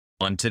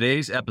On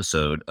today's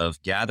episode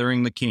of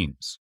Gathering the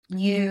Kings.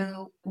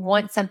 You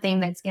want something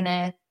that's going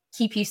to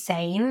keep you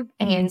sane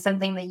and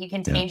something that you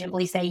can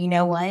tangibly say, you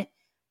know what,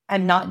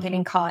 I'm not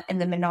getting caught in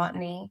the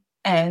monotony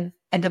of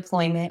a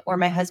deployment or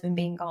my husband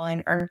being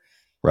gone or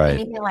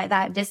anything like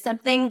that. Just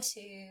something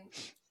to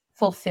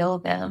fulfill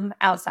them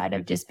outside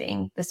of just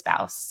being the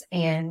spouse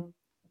and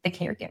the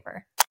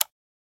caregiver.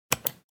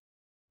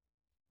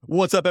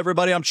 What's up,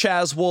 everybody? I'm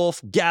Chaz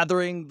Wolf,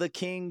 Gathering the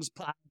Kings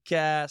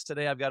podcast.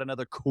 Today, I've got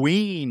another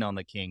queen on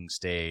the King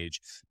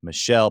stage,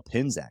 Michelle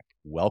Penczak.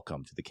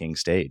 Welcome to the King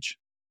stage.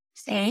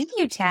 Thank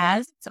you,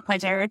 Chaz. It's a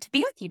pleasure to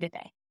be with you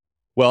today.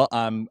 Well,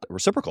 I'm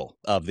reciprocal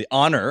of the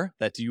honor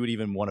that you would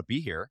even want to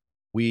be here.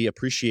 We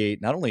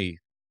appreciate not only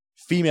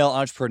female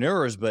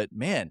entrepreneurs, but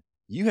man,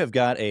 you have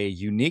got a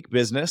unique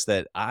business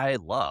that I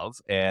love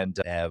and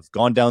have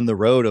gone down the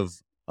road of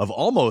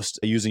almost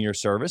using your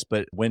service.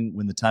 But when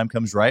the time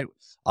comes right,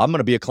 I'm going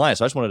to be a client.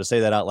 So I just wanted to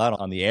say that out loud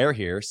on the air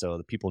here so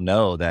that people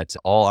know that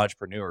all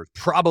entrepreneurs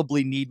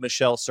probably need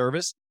Michelle's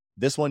service.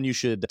 This one you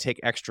should take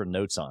extra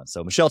notes on.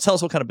 So Michelle, tell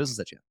us what kind of business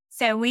that you have.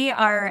 So we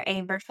are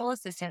a virtual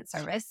assistant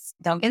service.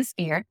 Don't get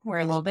scared. We're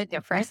a little bit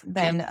different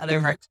than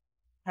other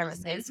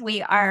services.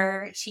 We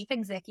are chief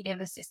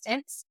executive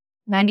assistants.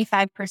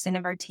 95%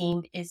 of our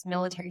team is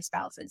military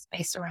spouses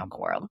based around the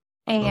world.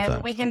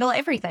 And we handle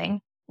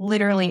everything,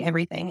 literally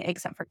everything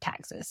except for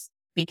taxes,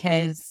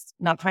 because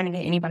not trying to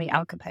get anybody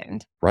Al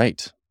Caponed.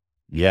 Right.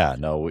 Yeah,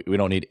 no, we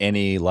don't need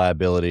any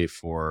liability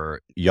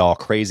for y'all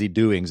crazy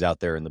doings out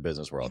there in the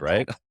business world,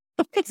 right?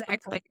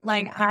 Exactly.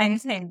 Like I'm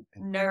saying,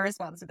 no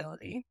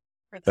responsibility.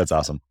 That's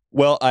awesome.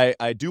 Well,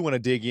 I do want to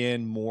dig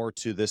in more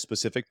to this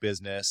specific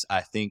business.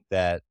 I think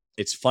that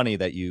it's funny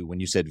that when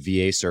you said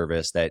VA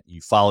service, that you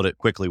followed it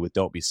quickly with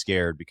 "Don't be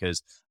scared,"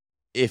 because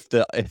if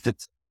the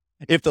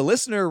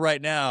listener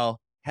right now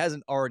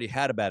hasn't already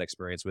had a bad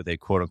experience with a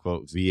quote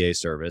unquote VA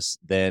service,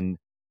 then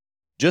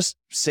just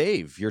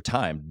save your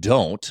time.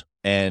 Don't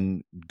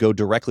and go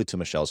directly to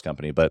Michelle's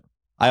company. But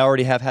I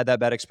already have had that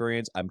bad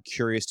experience. I'm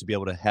curious to be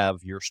able to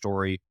have your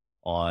story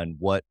on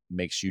what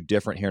makes you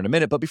different here in a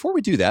minute. But before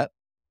we do that,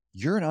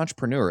 you're an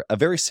entrepreneur, a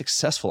very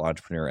successful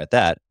entrepreneur at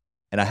that.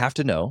 And I have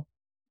to know,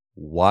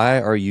 why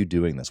are you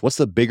doing this? What's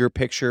the bigger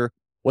picture?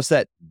 What's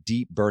that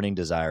deep burning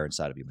desire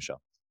inside of you,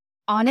 Michelle?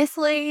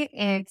 Honestly,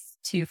 it's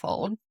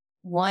twofold.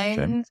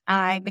 One,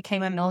 I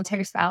became a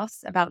military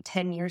spouse about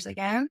 10 years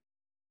ago,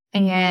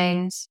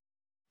 and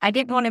I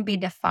didn't want to be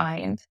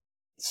defined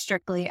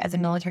strictly as a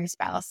military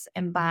spouse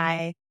and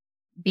by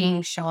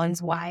being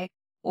Sean's wife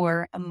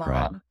or a mom.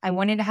 Right. I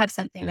wanted to have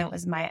something that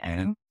was my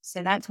own.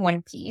 So that's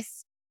one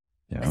piece.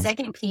 Yeah. The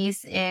second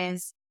piece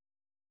is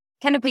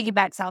kind of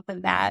piggybacks off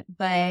of that,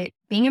 but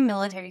being a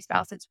military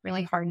spouse, it's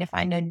really hard to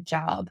find a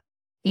job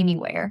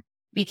anywhere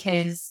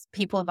because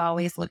people have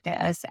always looked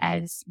at us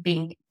as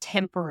being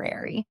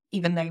temporary,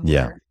 even though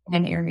we're in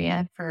an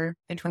area for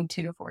between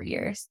 2 to 4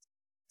 years.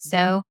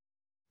 So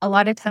a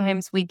lot of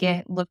times we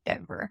get looked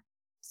over.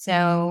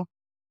 So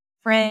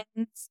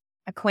friends,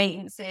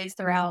 acquaintances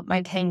throughout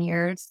my 10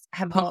 years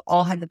have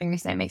all had the very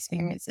same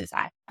experiences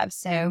I have.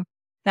 So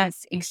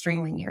that's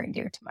extremely near and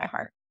dear to my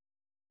heart.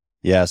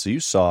 Yeah. So you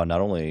saw not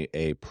only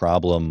a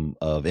problem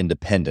of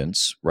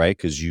independence, right?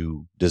 Because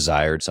you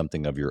desired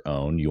something of your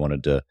own. You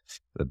wanted to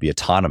be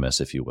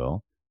autonomous, if you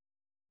will,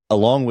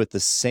 along with the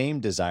same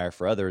desire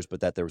for others,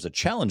 but that there was a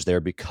challenge there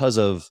because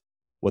of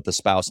what the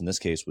spouse in this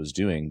case was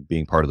doing,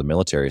 being part of the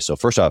military. So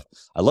first off,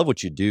 I love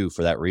what you do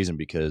for that reason,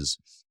 because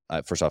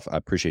first off, I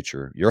appreciate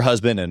your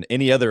husband and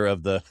any other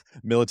of the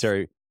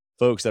military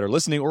folks that are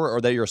listening or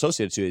that you're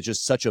associated to. It's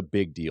just such a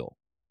big deal.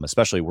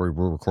 Especially we're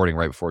recording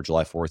right before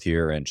July 4th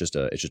here, and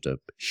it's just a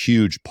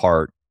huge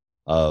part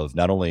of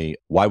not only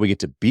why we get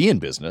to be in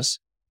business,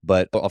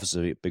 but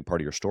obviously a big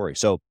part of your story.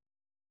 So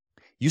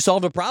you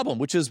solved a problem,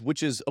 which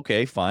is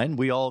okay, fine.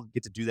 We all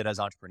get to do that as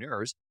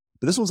entrepreneurs,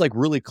 but this one's like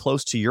really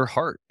close to your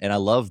heart, and I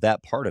love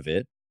that part of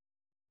it.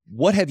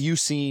 What have you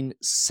seen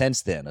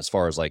since then, as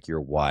far as like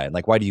your why, and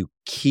like why do you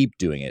keep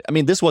doing it? I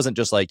mean, this wasn't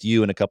just like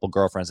you and a couple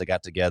girlfriends that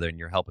got together and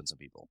you're helping some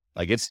people.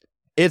 Like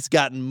it's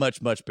gotten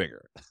much, much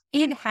bigger.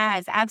 It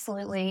has,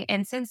 absolutely.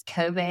 And since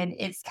COVID,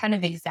 it's kind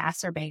of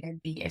exacerbated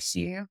the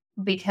issue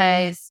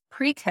because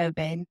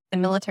pre-COVID, the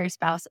military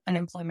spouse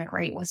unemployment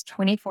rate was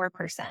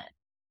 24%.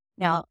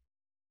 Now,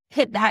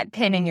 hit that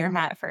pin in your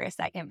hat for a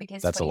second,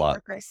 because that's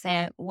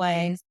 24%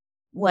 was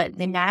what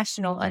the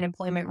national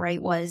unemployment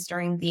rate was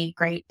during the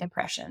Great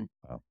Depression.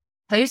 Wow.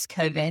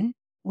 Post-COVID,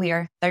 we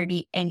are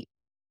 38%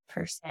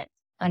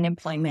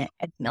 unemployment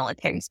as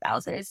military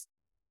spouses.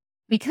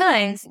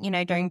 Because,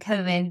 during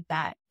COVID,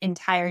 that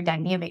entire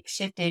dynamic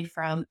shifted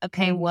from,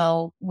 okay,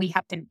 well, we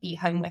have to be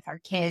home with our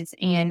kids.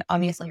 And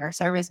obviously our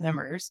service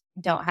members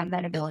don't have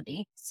that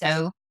ability.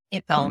 So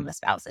it fell on the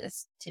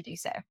spouses to do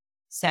so.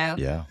 So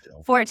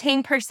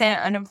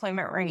 14%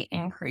 unemployment rate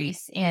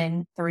increase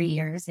in 3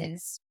 years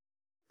is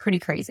pretty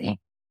crazy.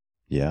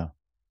 Yeah.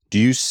 Do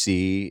you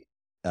see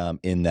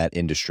in that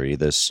industry,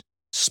 this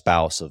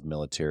spouse of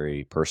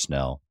military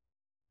personnel,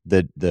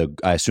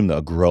 I assume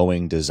the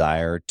growing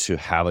desire to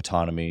have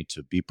autonomy,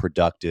 to be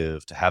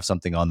productive, to have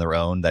something on their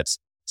own that's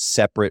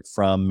separate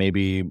from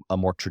maybe a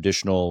more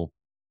traditional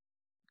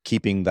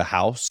keeping the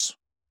house?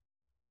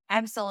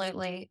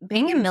 Absolutely.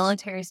 Being a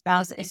military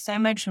spouse is so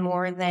much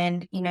more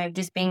than,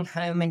 just being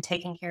home and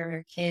taking care of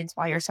your kids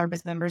while your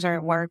service members are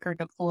at work or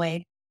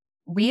deployed.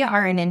 We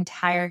are an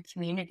entire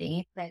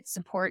community that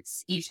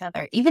supports each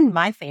other. Even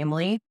my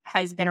family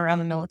has been around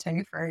the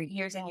military for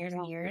years and years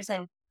and years,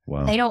 and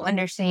Wow. they don't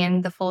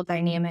understand the full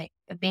dynamic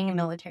of being a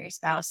military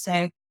spouse.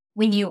 So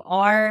when you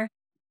are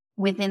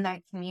within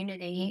that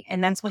community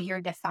and that's what you're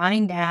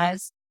defined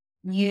as,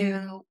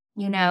 you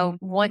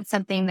want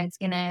something that's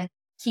going to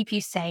keep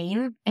you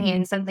sane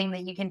and something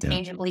that you can Yeah.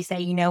 tangibly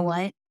say, you know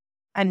what,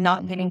 I'm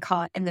not getting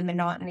caught in the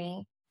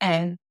monotony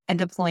and a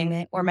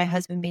deployment or my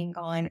husband being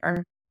gone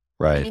or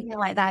Right. anything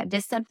like that.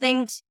 Just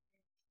something to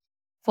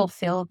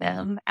fulfill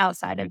them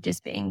outside of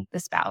just being the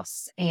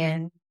spouse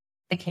and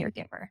the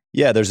caregiver.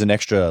 Yeah, there's an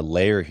extra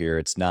layer here.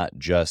 It's not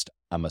just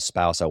I'm a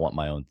spouse, I want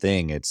my own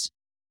thing. It's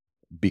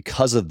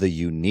because of the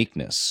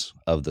uniqueness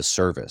of the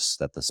service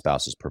that the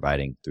spouse is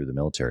providing through the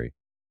military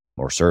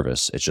or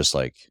service. It's just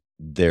like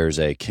there's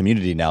a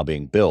community now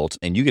being built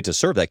and you get to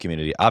serve that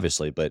community,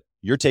 obviously, but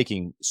you're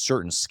taking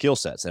certain skill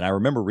sets. And I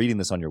remember reading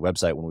this on your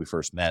website when we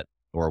first met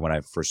or when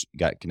I first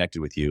got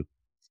connected with you,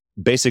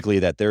 basically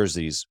that there's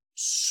these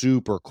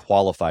super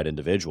qualified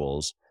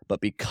individuals, but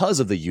because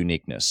of the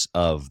uniqueness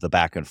of the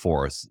back and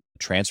forth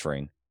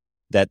transferring,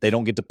 that they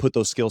don't get to put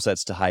those skill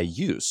sets to high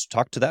use.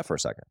 Talk to that for a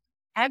second.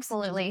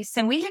 Absolutely.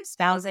 So we have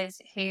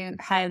spouses who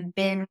have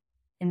been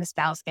in the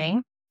spouse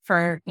game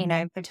for,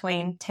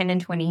 between 10 and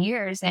 20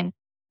 years, and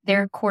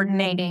they're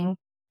coordinating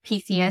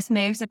PCS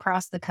moves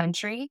across the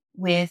country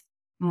with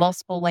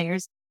multiple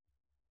layers.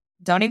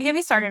 Don't even get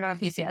me started on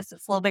PCS.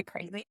 It's a little bit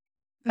crazy.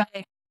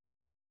 But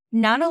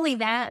not only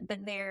that,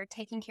 but they're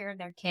taking care of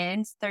their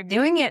kids. They're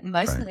doing it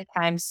most of the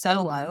time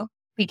solo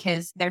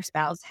because their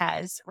spouse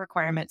has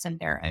requirements in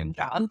their own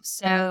job.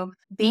 So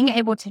being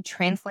able to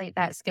translate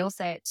that skill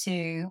set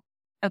to,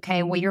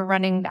 okay, well, you're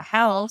running the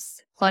house,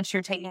 plus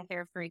you're taking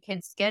care of your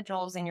kids'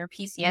 schedules and you're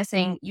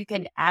PCSing, you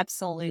could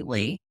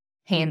absolutely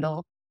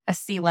handle a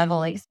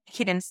C-level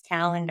executive's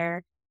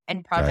calendar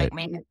and project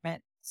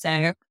management.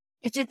 So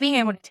it's just being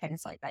able to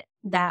translate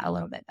that a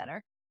little bit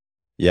better.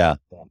 Yeah.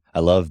 I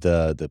love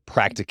the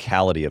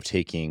practicality of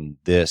taking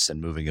this and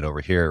moving it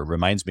over here. It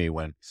reminds me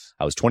when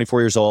I was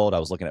 24 years old, I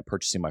was looking at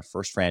purchasing my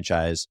first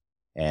franchise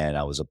and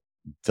I was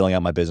filling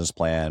out my business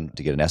plan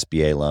to get an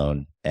SBA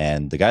loan.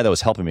 And the guy that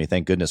was helping me,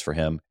 thank goodness for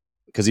him,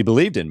 because he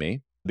believed in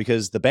me,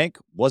 because the bank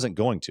wasn't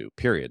going to,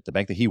 period. The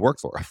bank that he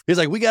worked for. He's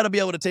like, we got to be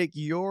able to take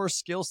your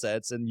skill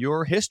sets and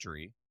your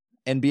history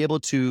and be able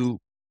to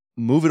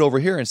move it over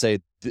here and say,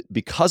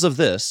 because of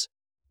this,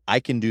 I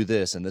can do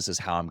this and this is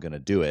how I'm going to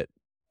do it.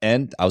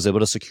 And I was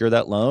able to secure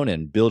that loan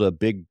and build a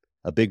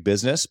big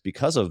business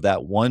because of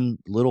that one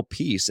little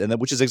piece. And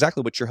which is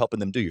exactly what you're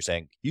helping them do. You're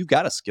saying, you've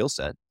got a skill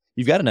set,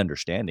 you've got an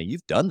understanding,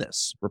 you've done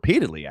this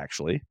repeatedly,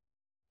 actually.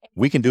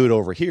 We can do it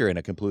over here in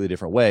a completely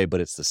different way,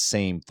 but it's the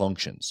same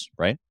functions,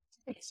 right?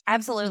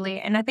 Absolutely.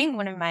 And I think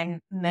one of my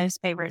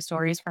most favorite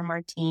stories from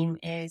our team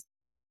is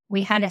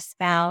we had a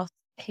spouse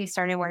who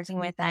started working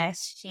with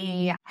us.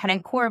 She had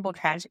a horrible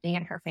tragedy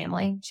in her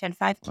family. She had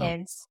 5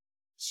 kids.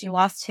 She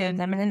lost 2 of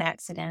them in an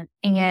accident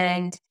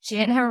and she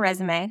didn't have a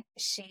resume.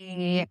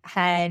 She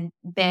had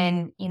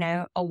been,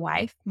 a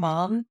wife,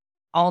 mom,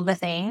 all the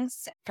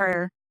things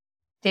for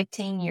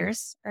 15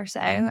 years or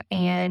so.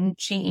 And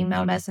she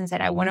emailed us and said,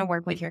 I want to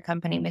work with your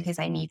company because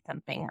I need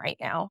something right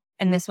now.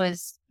 And this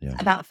was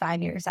about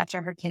 5 years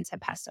after her kids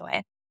had passed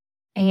away.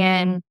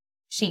 And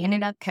she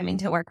ended up coming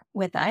to work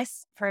with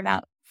us for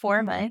about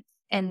 4 months.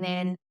 And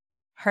then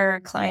her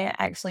client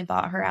actually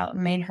bought her out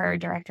and made her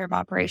director of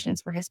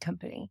operations for his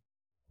company.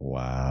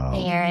 Wow.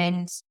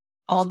 And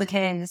all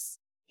because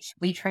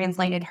we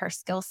translated her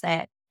skill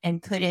set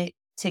and put it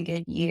to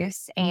good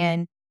use.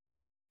 And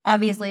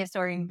obviously a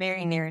story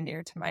very near and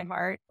dear to my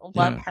heart.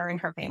 Love her and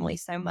her family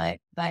so much,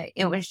 but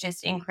it was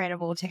just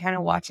incredible to kind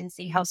of watch and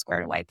see how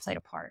Squared Away played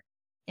a part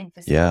in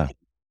facility.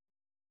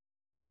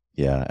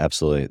 Yeah,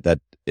 absolutely.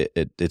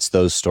 It's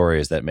those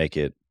stories that make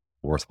it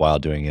worthwhile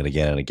doing it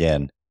again and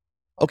again.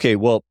 Okay,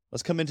 well,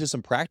 let's come into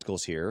some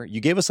practicals here.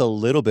 You gave us a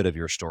little bit of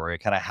your story,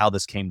 kind of how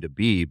this came to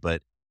be,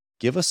 but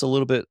give us a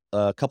little bit,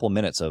 a couple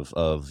minutes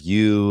of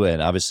you,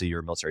 and obviously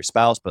your military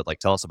spouse, but like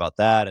tell us about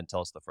that and tell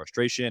us the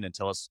frustration and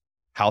tell us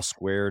how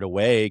Squared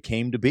Away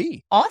came to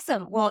be.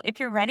 Awesome. Well, if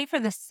you're ready for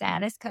the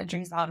saddest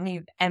country song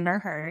you've ever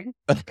heard.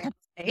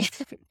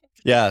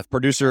 Yeah,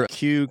 producer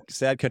cue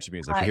sad country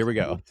music. Here we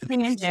go.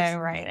 Singing Joe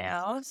right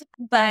now.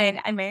 But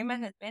I married my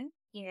husband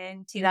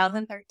in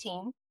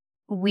 2013.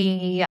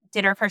 We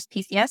did our first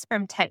PCS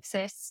from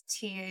Texas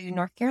to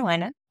North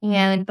Carolina.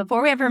 And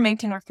before we ever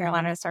moved to North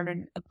Carolina, I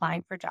started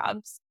applying for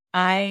jobs.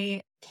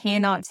 I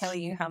cannot tell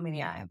you how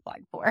many I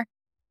applied for.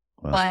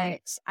 Wow.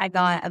 But I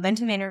got a bunch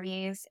of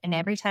interviews. And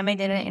every time I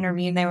did an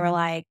interview, they were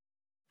like,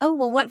 oh,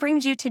 well, what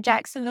brings you to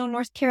Jacksonville,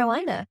 North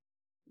Carolina?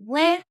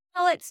 Well,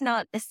 it's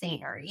not the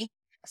scenery.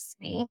 trust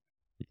me.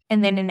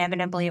 And then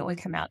inevitably it would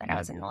come out that I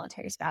was a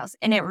military spouse.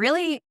 And it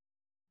really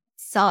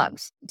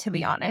sucked, to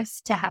be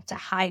honest, to have to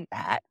hide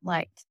that.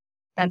 Like,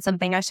 that's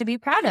something I should be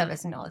proud of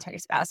as a military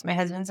spouse. My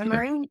husband's a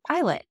Marine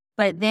pilot.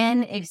 But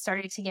then it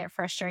started to get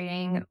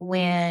frustrating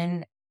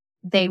when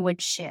they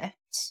would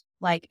shift.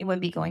 Like, it would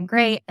be going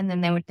great. And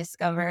then they would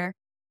discover,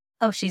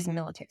 oh, she's a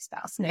military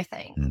spouse. No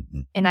thing.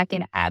 Mm-hmm. And I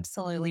can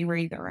absolutely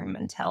read the room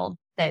and tell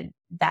that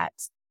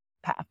that's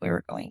the path we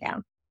were going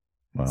down.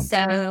 Wow.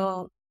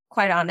 So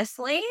quite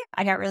honestly,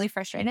 I got really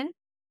frustrated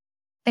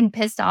and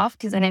pissed off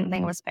because I didn't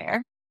think it was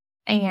fair.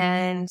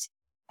 And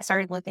I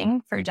started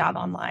looking for a job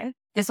online.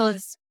 This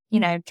was,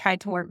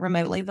 tried to work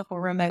remotely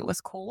before remote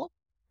was cool.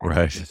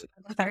 Right.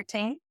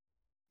 13.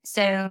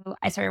 So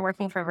I started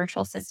working for a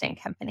virtual assistant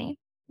company.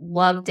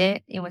 Loved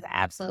it. It was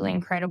absolutely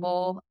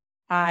incredible.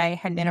 I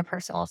had been a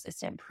personal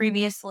assistant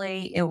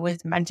previously. It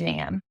was my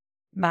jam,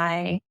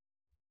 my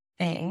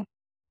thing.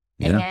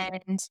 Yeah.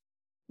 And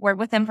worked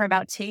with them for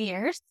about 2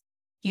 years.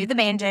 Cue the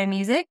banjo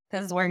music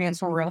because working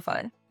was real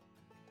fun.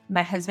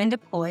 My husband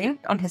deployed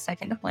on his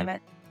second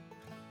deployment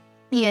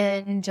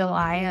in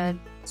July of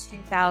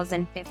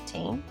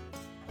 2015.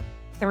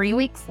 3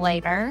 weeks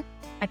later,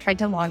 I tried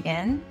to log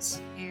in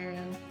to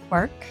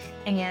work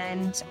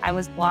and I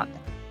was blocked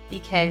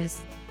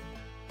because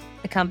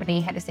the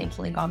company had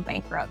essentially gone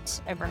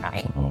bankrupt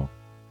overnight. Oh.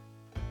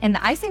 And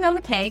the icing on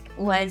the cake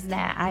was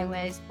that I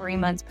was 3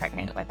 months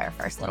pregnant with our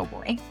first little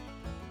boy.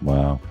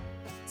 Wow.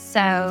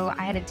 So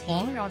I had a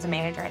team. I was a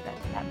manager at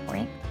that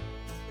point.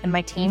 And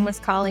my team was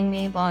calling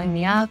me, blowing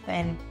me up.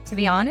 And to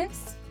be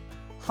honest,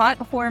 hot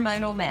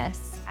hormonal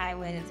mess. I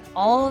was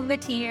all of the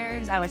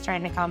tears. I was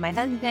trying to call my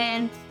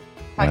husband,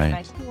 talk to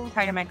my team,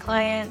 talk to my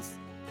clients.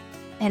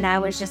 And I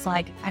was just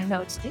like, I don't know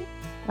what to do.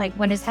 Like,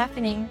 what is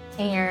happening?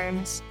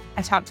 And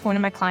I talked to one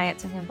of my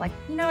clients and he was like,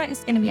 you know what?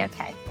 It's going to be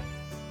okay.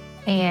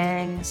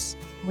 And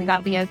we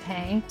got the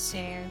okay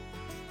to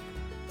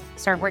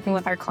start working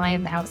with our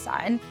clients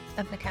outside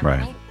of the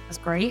company. Right. It was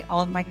great.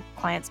 All of my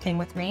clients came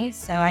with me,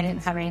 so I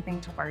didn't have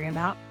anything to worry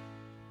about.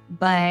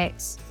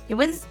 But it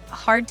was a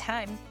hard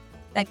time.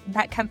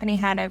 That company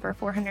had over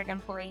 400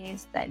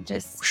 employees that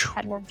just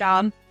had their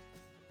job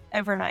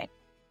overnight.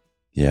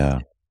 Yeah.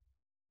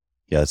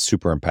 Yeah, it's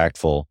super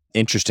impactful.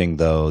 Interesting,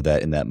 though,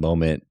 that in that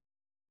moment,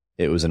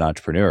 it was an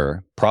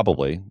entrepreneur,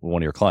 probably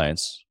one of your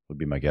clients, would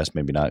be my guess.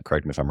 Maybe not,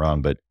 correct me if I'm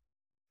wrong, but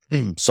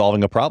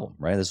solving a problem,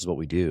 right? This is what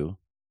we do.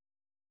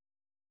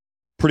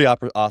 Pretty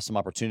awesome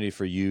opportunity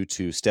for you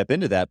to step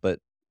into that, but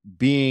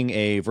being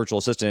a virtual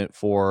assistant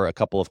for a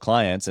couple of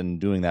clients and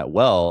doing that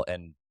well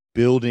and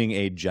building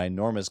a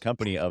ginormous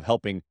company of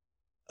helping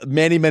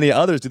many, many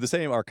others do the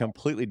same are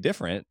completely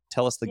different.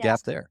 Tell us the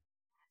gap there.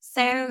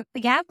 So the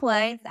gap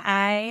was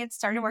I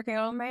started working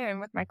on my own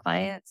with my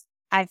clients.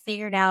 I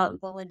figured out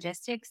the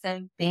logistics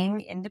of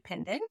being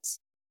independent,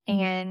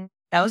 and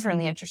that was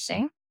really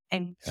interesting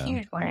and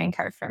huge learning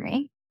curve for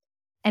me.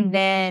 And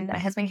then my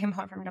husband came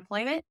home from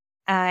deployment.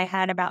 I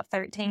had about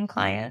 13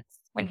 clients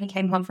when he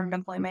came home from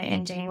deployment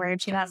in January of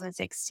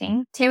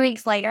 2016. 2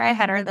 weeks later, I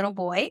had our little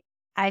boy.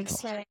 I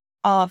took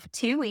off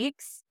 2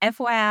 weeks.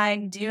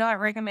 FYI, do not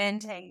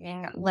recommend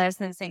taking less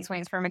than 6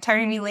 weeks for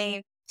maternity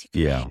leave.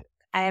 Yeah.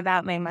 I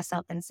about made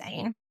myself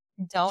insane.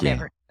 Don't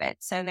ever do it.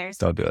 So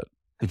don't do it.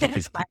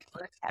 It's my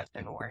first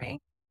captain warning.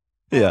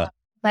 Yeah.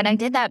 But I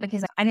did that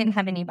because I didn't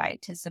have anybody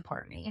to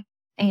support me.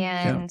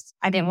 And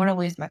I didn't want to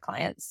lose my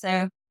clients.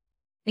 So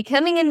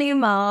becoming a new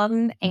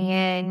mom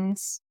and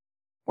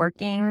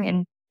working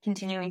and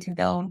continuing to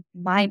build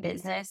my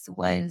business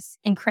was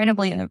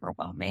incredibly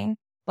overwhelming.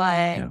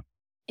 But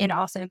it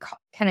also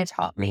kind of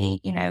taught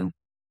me,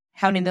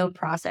 how to build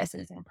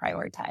processes and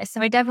prioritize. So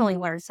I definitely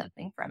learned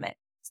something from it.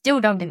 Still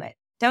don't do it.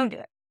 Don't do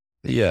it.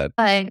 Yeah.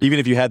 But even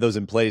if you had those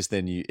in place,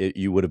 then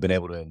you would have been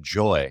able to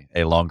enjoy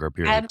a longer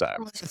period of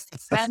time.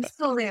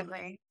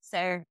 Absolutely.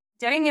 So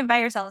doing it by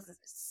yourself is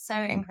so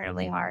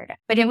incredibly hard.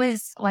 But it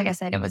was, like I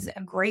said, it was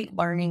a great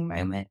learning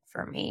moment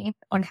for me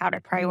on how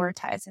to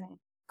prioritize and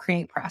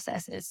create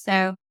processes.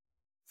 So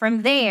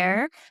from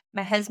there,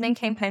 my husband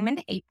came home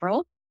in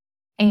April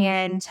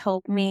and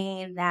told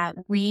me that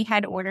we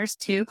had orders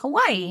to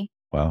Hawaii.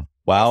 Wow.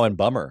 And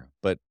bummer.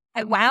 But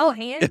wow,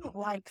 and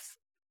like,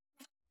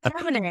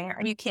 happening?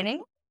 Are you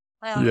kidding?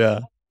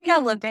 Yeah. I think I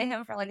looked at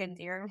him for like a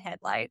deer in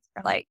headlights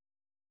for like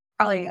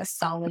probably a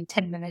solid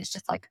 10 minutes,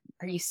 just like,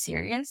 are you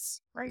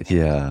serious? Right now?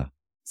 Yeah.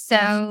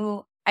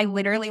 So I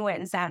literally went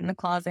and sat in the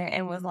closet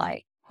and was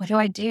like, what do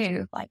I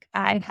do? Like,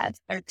 I've had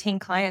 13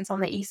 clients on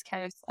the East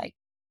Coast. Like,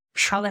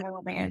 how the hell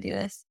am I going to do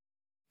this?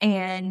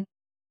 And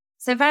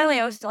so finally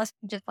I was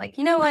just like,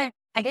 you know what?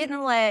 I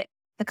didn't let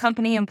the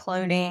company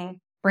imploding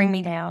bring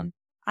me down.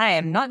 I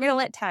am not going to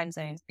let time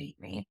zones beat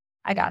me.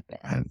 I got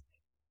this.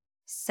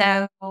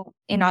 So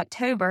in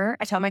October,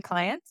 I told my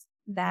clients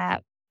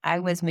that I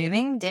was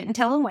moving, didn't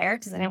tell them where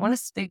because I didn't want to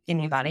spook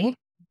anybody.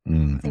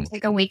 I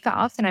took a week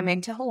off and I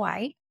moved to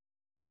Hawaii.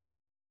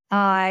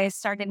 I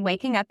started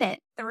waking up at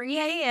 3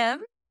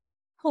 a.m.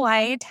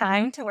 Hawaii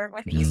time to work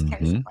with East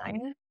Coast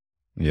clients.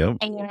 Yep.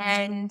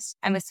 And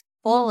I was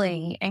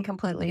fully and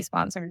completely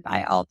sponsored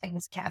by all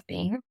things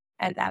caffeine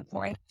at that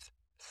point.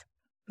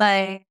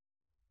 But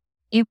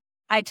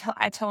I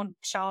told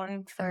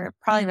Sean for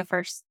probably the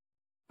first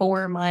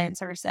 4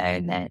 months or so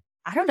that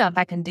I don't know if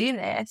I can do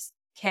this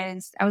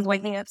because I was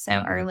waking up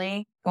so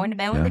early, going to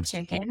bed with the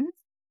chickens.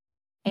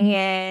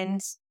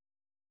 And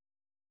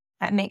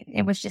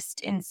it was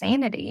just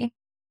insanity.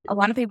 A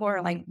lot of people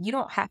are like, you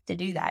don't have to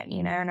do that,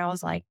 And I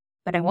was like,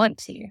 but I want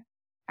to.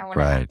 I want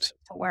to have to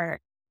work.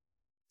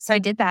 So I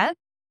did that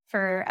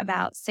for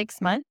about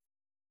 6 months.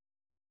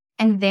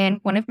 And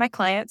then one of my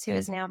clients, who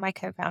is now my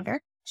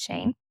co-founder,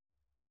 Shane,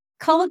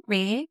 called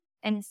me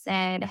and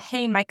said,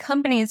 hey, my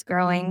company is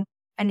growing.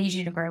 I need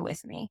you to grow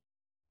with me.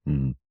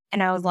 And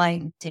I was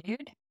like,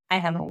 dude, I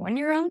have a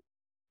 1-year-old.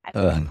 I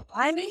have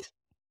a baby.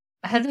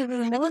 My husband is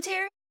in the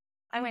military.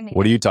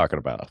 What are you talking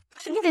about?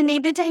 I'm going to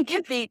need to take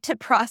a beat to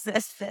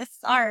process this.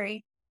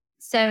 Sorry.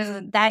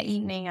 So that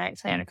evening, I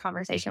actually had a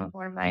conversation with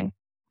one of my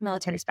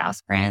military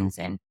spouse friends,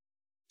 and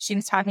she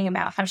was talking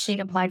about how she'd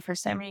applied for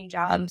so many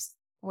jobs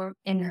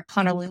in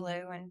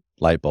Honolulu. And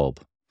light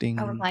bulb. Ding.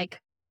 I was like,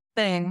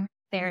 boom,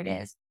 there it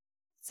is.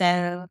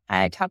 So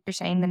I talked to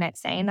Shane the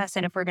next day, and I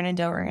said, if we're going to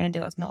do it, we're going to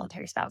do it with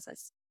military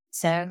spouses.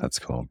 So that's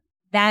cool.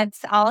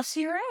 That's all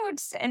she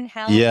wrote, and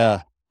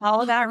how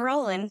all got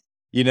rolling.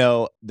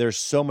 There's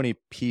so many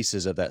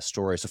pieces of that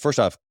story. So first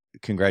off,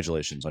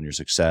 congratulations on your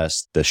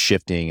success, the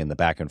shifting and the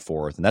back and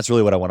forth. And that's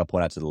really what I want to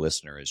point out to the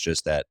listener, is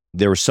just that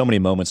there were so many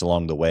moments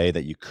along the way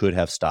that you could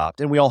have stopped.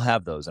 And we all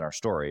have those in our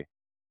story.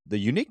 The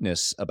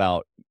uniqueness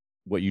about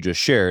what you just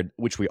shared,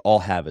 which we all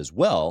have as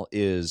well,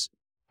 is,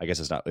 I guess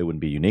it wouldn't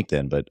be unique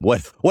then, but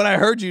what I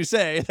heard you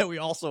say that we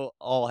also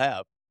all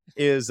have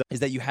is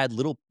that you had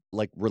little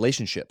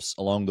relationships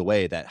along the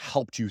way that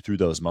helped you through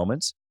those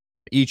moments.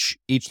 Each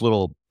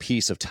little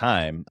piece of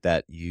time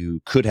that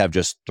you could have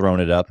just thrown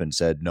it up and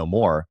said no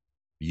more,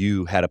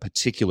 you had a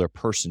particular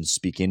person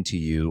speak into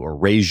you or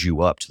raise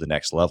you up to the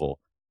next level.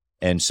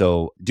 And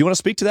so do you want to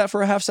speak to that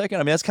for a half second?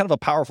 I mean, that's kind of a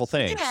powerful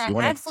thing. Yeah,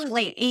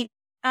 absolutely.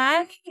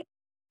 I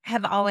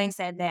have always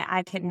said that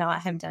I could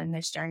not have done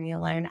this journey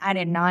alone. I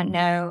did not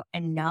know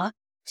enough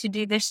to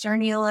do this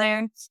journey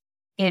alone.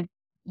 If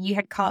you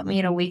had caught me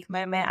in a weak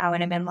moment, I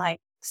would have been like,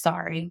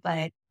 sorry,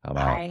 but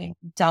I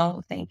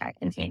don't think I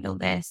can handle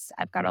this.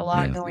 I've got a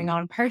lot going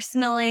on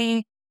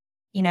personally.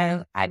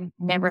 I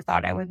never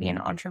thought I would be an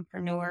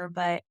entrepreneur,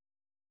 but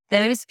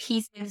those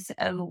pieces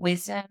of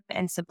wisdom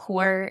and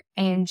support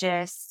and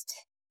just,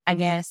 I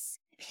guess,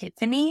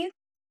 epiphany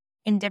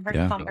in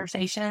different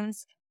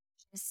conversations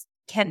just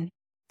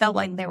felt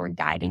like they were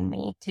guiding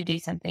me to do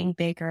something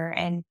bigger.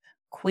 And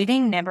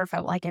quitting never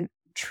felt like a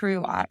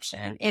true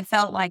option. It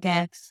felt like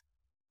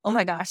oh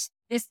my gosh,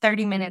 this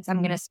 30 minutes I'm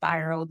going to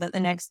spiral, but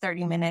the next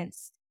 30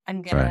 minutes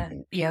I'm going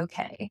to be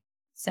okay.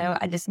 So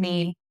I just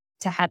need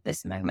to have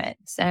this moment.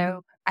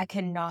 So I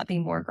cannot be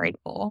more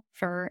grateful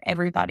for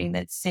everybody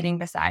that's sitting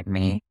beside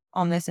me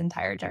on this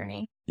entire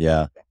journey.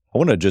 Yeah. I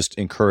want to just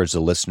encourage the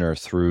listener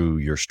through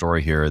your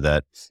story here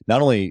that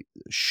not only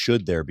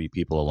should there be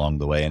people along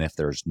the way, and if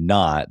there's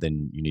not,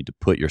 then you need to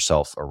put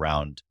yourself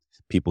around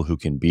people who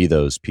can be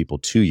those people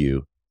to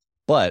you.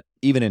 But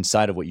even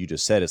inside of what you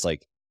just said, it's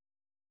like,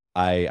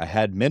 I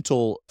had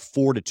mental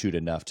fortitude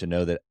enough to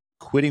know that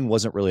quitting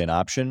wasn't really an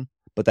option,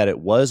 but that it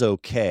was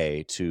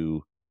okay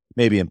to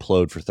maybe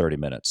implode for 30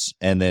 minutes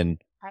and then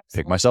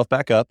pick myself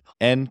back up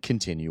and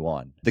continue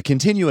on. The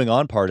continuing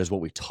on part is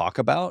what we talk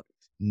about.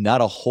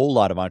 Not a whole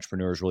lot of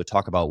entrepreneurs really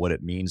talk about what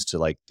it means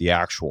to the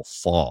actual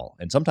fall.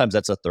 And sometimes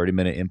that's a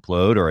 30-minute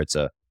implode, or it's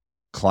a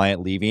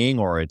client leaving,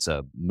 or it's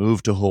a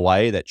move to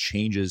Hawaii that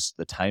changes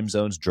the time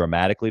zones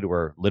dramatically to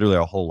where literally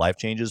our whole life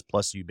changes,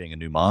 plus you being a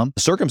new mom.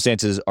 The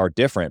circumstances are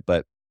different,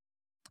 but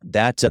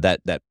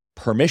that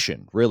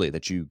permission really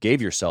that you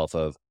gave yourself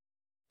of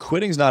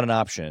quitting's not an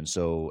option.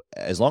 So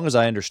as long as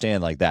I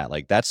understand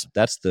that's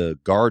the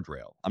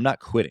guardrail. I'm not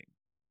quitting.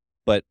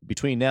 But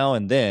between now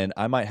and then,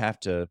 I might have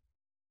to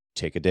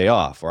take a day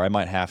off, or I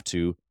might have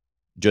to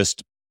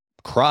just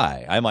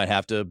cry. I might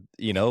have to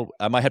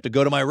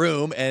go to my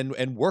room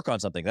and work on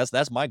something.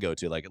 That's my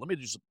go-to. Let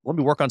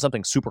me work on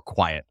something super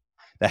quiet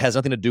that has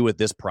nothing to do with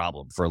this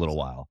problem for a little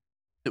while.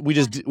 We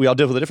all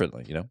deal with it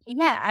differently,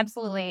 Yeah,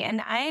 absolutely.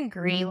 And I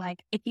agree.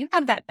 If you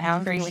have that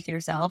boundary with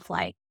yourself,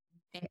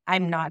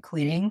 I'm not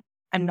quitting,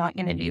 I'm not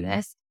going to do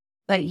this,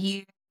 but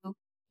you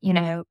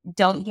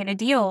don't get a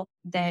deal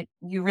that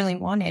you really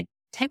wanted,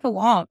 take a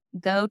walk,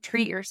 go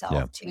treat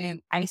yourself to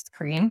ice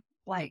cream.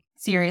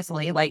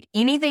 Seriously,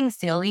 anything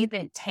silly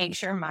that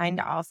takes your mind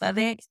off of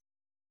it,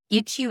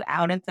 gets you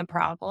out of the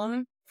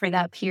problem for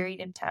that period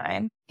of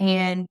time.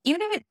 And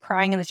even if it's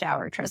crying in the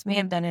shower, trust me,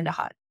 I've done it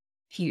a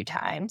few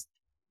times,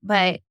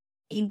 but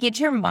it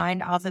gets your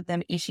mind off of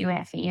the issue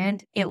at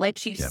hand. It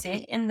lets you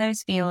sit in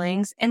those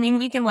feelings, and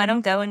then you can let them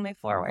go and move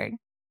forward.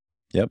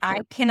 Yep.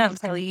 I cannot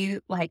tell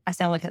you, I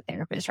sound like a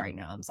therapist right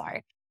now. I'm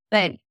sorry,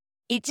 but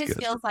it just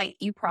feels like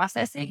you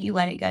process it, you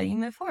let it go, you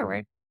move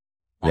forward.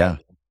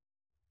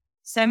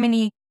 So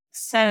many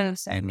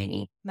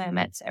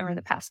moments over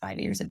the past 5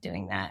 years of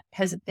doing that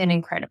has been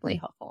incredibly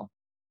helpful.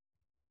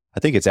 I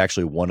think it's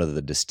actually one of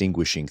the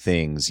distinguishing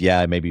things.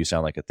 Yeah, maybe you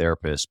sound like a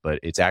therapist, but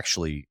it's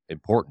actually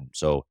important.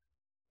 So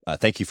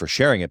thank you for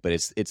sharing it. But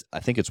I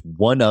think it's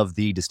one of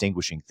the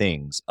distinguishing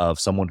things of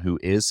someone who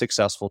is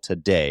successful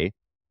today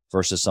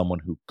versus someone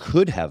who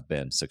could have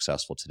been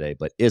successful today,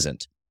 but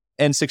isn't.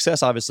 And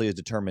success obviously is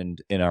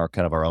determined in our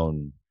kind of our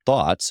own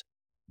thoughts,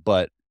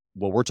 but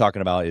what we're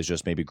talking about is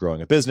just maybe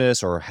growing a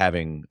business or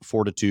having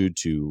fortitude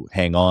to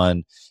hang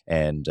on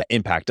and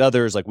impact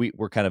others. Like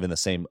we're kind of in the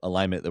same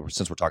alignment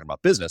since we're talking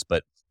about business,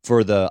 but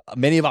for the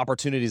many of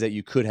opportunities that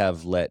you could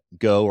have let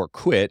go or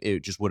quit,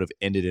 it just would have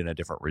ended in a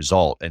different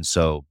result. And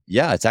so,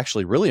 yeah, it's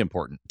actually really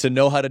important to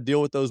know how to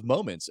deal with those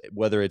moments,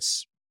 whether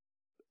it's,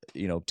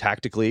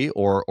 tactically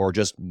or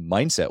just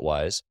mindset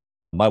wise.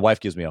 My wife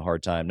gives me a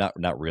hard time,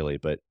 not really,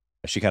 but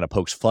she kind of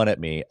pokes fun at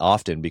me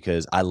often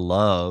because I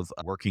love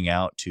working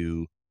out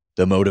to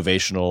the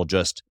motivational,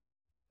 just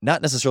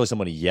not necessarily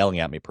somebody yelling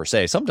at me per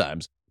se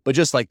sometimes, but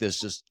just like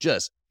this,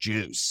 just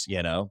juice,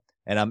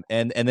 and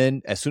and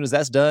then as soon as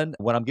that's done,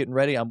 when I'm getting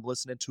ready, I'm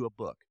listening to a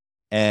book.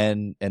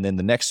 And then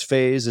the next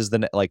phase is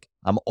like,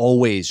 I'm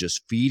always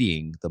just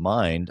feeding the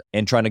mind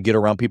and trying to get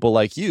around people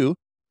like you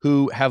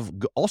who have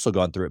also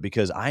gone through it,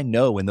 because I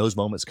know when those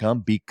moments come,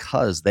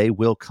 because they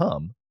will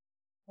come,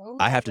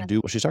 I have to do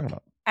what she's talking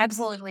about.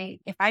 Absolutely.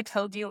 If I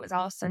told you it was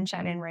all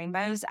sunshine and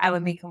rainbows, I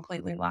would be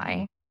completely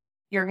lying.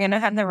 You're going to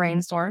have the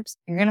rainstorms,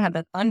 you're going to have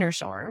the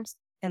thunderstorms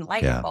and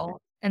lightning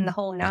bolts and the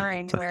whole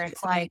nine, where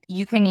it's like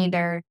you can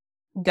either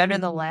go to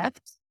the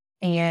left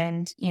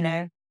and,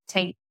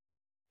 take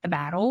the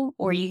battle,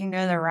 or you can go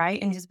to the right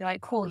and just be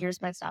like, cool,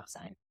 here's my stop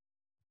sign.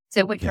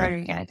 So which road are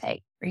you going to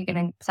take? Are you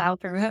going to plow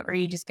through it, or are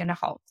you just going to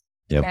halt?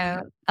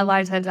 Yep. A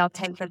lot of times I'll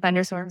take the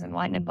thunderstorms and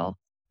lightning bolts.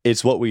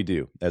 It's what we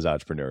do as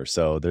entrepreneurs.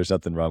 So there's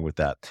nothing wrong with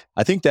that.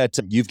 I think that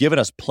you've given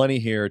us plenty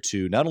here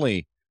to not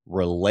only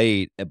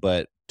relate,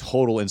 but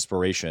total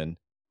inspiration.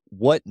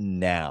 What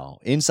now?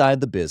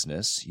 Inside the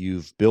business,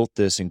 you've built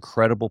this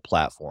incredible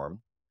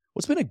platform.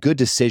 What's been a good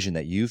decision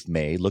that you've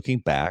made looking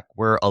back,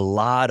 where a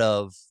lot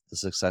of the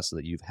success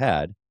that you've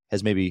had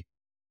has maybe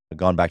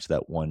gone back to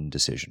that one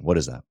decision? What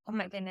is that? Oh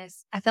my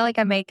goodness. I feel like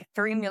I make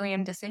 3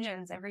 million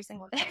decisions every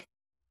single day.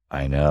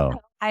 I know.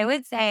 I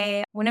would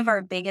say one of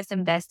our biggest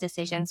and best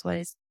decisions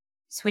was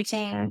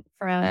switching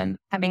from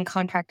having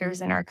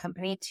contractors in our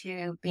company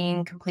to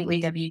being completely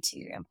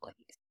W-2 employees.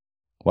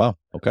 Wow.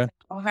 Okay.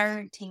 All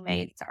our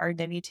teammates are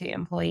W-2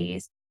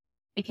 employees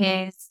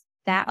because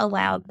that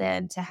allowed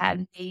them to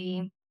have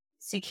the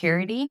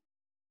security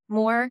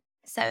more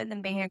so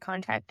than being a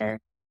contractor.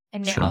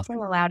 And it also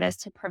allowed us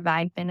to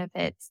provide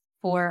benefits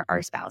for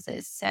our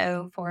spouses.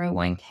 So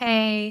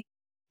 401k,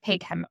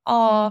 paid time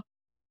off,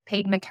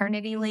 paid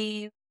maternity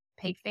leave,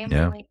 paid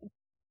family leave.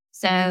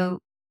 So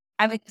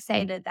I would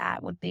say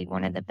that would be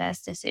one of the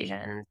best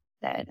decisions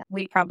that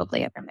we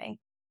probably ever made.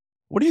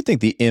 What do you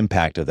think the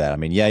impact of that? I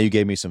mean, yeah, you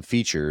gave me some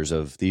features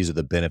of these are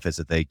the benefits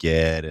that they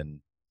get and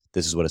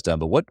this is what it's done,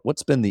 but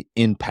what's been the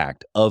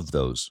impact of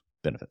those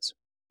benefits?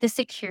 The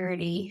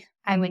security,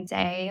 I would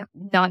say,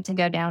 not to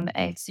go down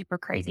a super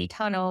crazy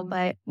tunnel,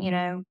 but,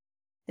 the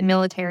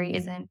military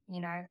isn't,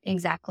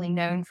 exactly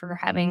known for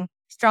having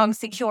strong,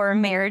 secure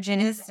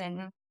marriages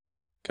and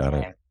Got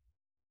it.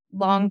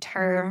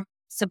 Long-term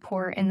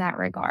support in that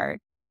regard.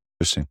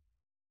 Interesting.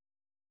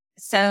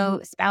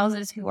 So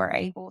spouses who are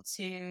able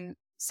to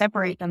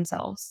separate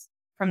themselves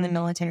from the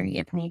military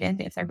if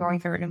needed, if they're going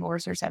through a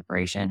divorce or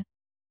separation,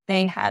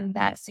 they have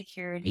that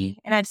security.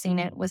 And I've seen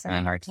it with some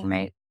of our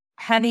teammates,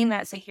 having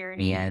that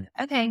security of,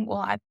 okay, well,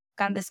 I've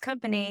got this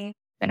company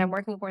that I'm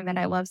working for that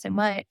I love so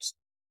much.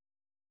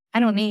 I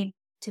don't need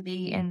to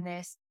be in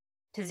this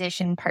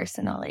position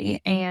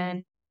personally.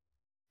 And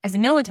as a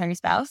military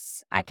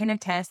spouse, I can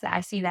attest that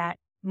I see that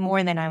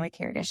more than I would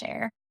care to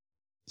share.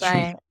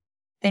 But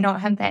they don't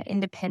have that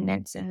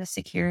independence and the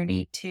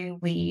security to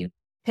leave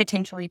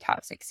potentially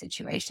toxic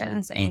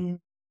situations. And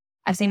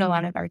I've seen a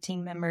lot of our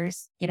team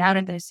members get out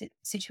of those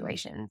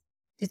situations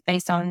just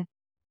based on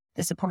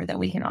the support that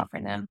we can offer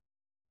them.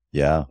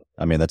 Yeah.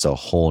 I mean, that's a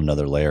whole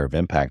nother layer of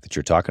impact that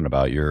you're talking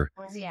about. You're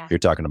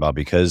talking about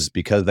because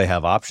they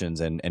have options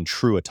and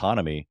true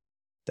autonomy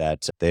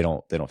that they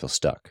don't feel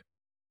stuck.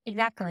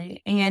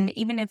 Exactly. And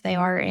even if they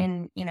are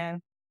in,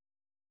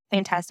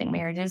 fantastic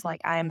marriages,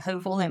 like I am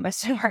hopeful that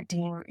most of our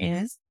team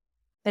is,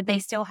 but they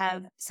still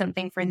have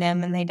something for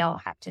them and they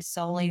don't have to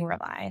solely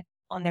rely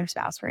on their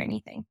spouse for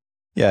anything.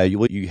 Yeah,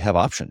 you have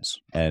options.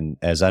 And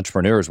as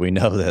entrepreneurs, we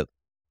know that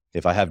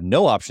if I have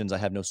no options, I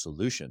have no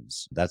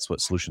solutions. That's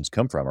what solutions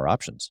come from, are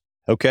options.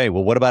 Okay,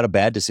 well, what about a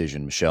bad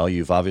decision, Michelle?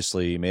 You've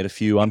obviously made a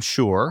few, I'm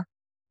sure.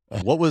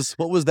 What was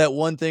that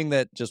one thing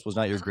that just was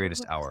not your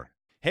greatest hour?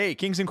 Hey,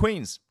 kings and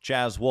queens,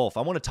 Chaz Wolf.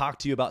 I want to talk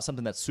to you about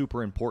something that's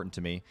super important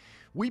to me.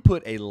 We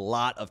put a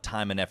lot of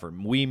time and effort,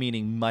 we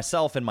meaning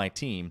myself and my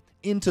team,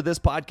 into this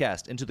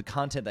podcast, into the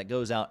content that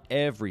goes out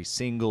every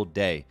single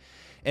day.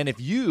 And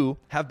if you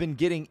have been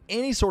getting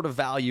any sort of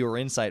value or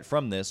insight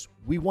from this,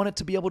 we want it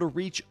to be able to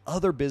reach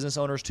other business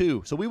owners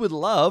too. So we would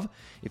love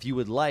if you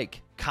would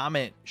like,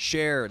 comment,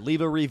 share,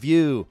 leave a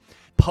review.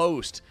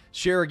 post,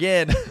 share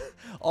again,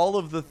 all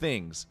of the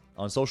things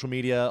on social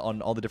media,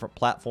 on all the different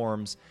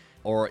platforms,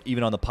 or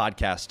even on the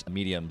podcast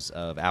mediums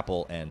of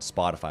Apple and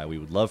Spotify. We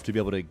would love to be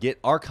able to get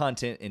our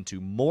content into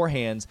more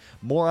hands,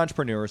 more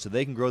entrepreneurs, so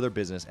they can grow their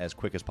business as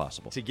quick as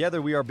possible.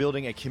 Together, we are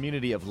building a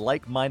community of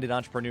like-minded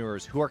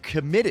entrepreneurs who are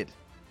committed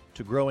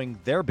to growing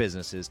their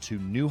businesses to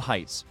new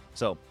heights.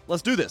 So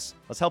let's do this.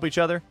 Let's help each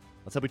other.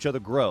 Let's help each other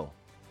grow.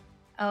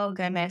 Oh,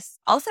 goodness.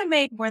 Also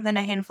made more than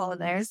a handful of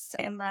those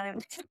in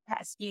the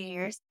past few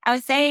years. I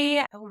would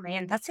say, oh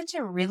man, that's such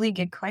a really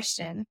good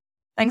question.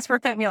 Thanks for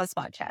putting me on the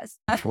spot, Chaz.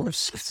 Of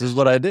course. This is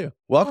what I do.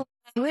 Welcome.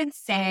 I would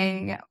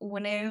say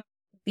one of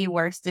the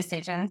worst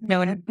decisions,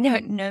 no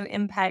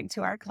impact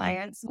to our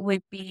clients,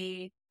 would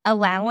be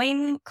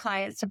allowing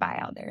clients to buy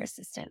out their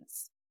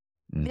assistants.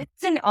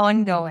 It's an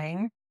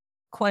ongoing,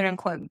 quote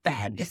unquote,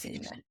 bad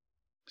decision.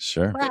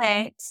 Sure. But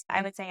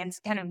I would say it's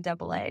kind of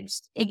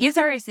double-edged. It gives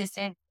our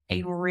assistant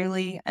a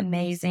really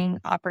amazing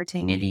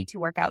opportunity to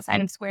work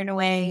outside of Squared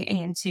Away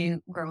and to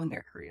grow in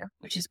their career,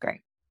 which is great.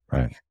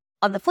 Right.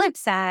 On the flip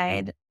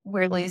side,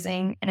 we're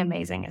losing an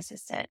amazing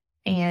assistant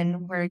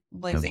and we're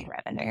losing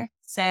revenue.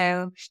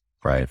 So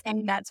right.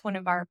 And that's one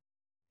of our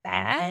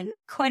bad,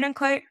 quote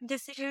unquote,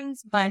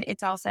 decisions, but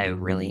it's also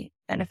really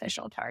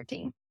beneficial to our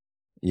team.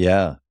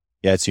 Yeah.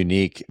 Yeah. It's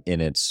unique in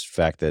its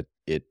fact that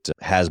it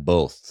has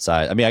both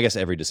sides. I mean, I guess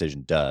every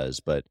decision does,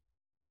 but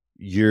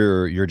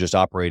you're just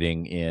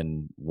operating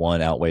in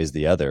one outweighs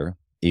the other,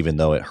 even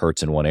though it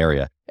hurts in one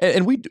area.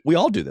 And we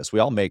all do this. We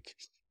all make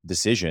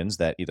decisions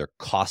that either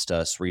cost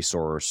us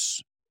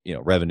resource,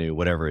 revenue,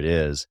 whatever it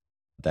is,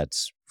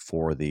 that's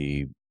for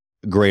the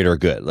greater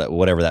good,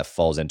 whatever that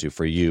falls into.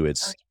 For you,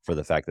 it's for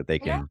the fact that they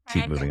can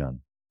keep moving on.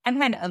 I've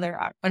had other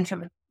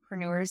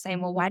entrepreneurs saying,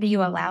 well, why do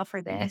you allow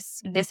for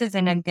this? This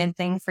isn't a good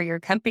thing for your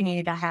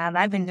company to have.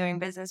 I've been doing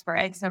business for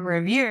X number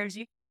of years.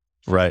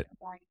 Right.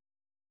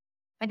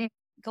 But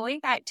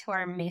going back to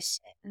our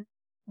mission,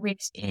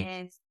 which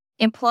is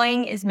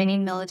employing as many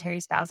military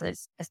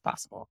spouses as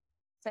possible.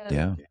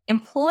 So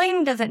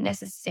employing doesn't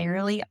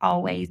necessarily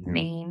always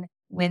mean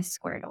with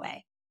Squared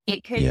Away.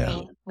 It could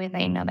be with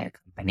another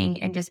company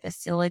and just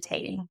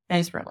facilitating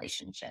those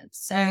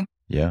relationships. So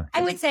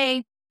I would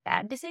say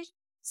bad decision.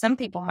 Some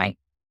people might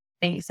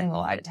think so a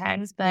lot of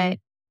times, but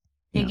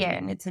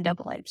again, it's a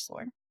double-edged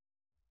sword.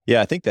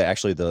 Yeah, I think that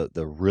actually the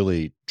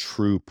really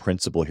true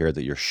principle here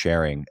that you're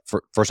sharing,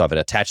 first off, it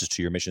attaches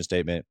to your mission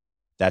statement.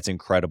 That's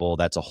incredible.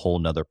 That's a whole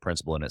nother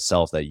principle in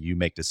itself, that you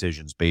make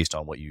decisions based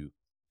on what you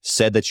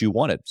said that you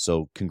wanted.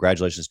 So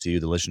congratulations to you.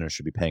 The listeners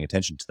should be paying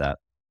attention to that.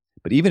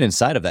 But even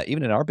inside of that,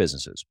 even in our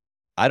businesses,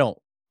 I don't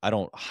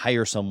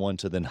hire someone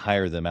to then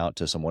hire them out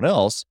to someone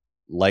else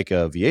like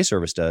a VA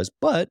service does,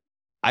 but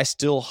I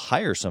still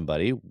hire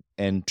somebody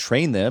and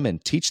train them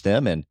and teach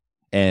them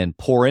and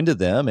pour into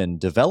them and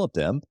develop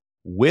them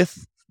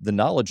with the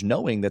knowledge,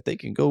 knowing that they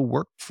can go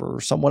work for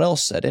someone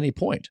else at any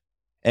point.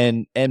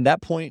 And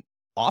that point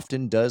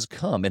often does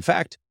come. In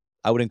fact,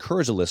 I would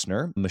encourage a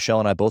listener. Michelle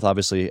and I both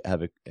obviously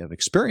have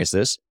experienced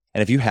this.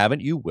 And if you haven't,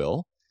 you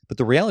will. But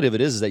the reality of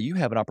it is that you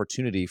have an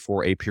opportunity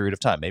for a period of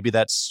time. Maybe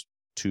that's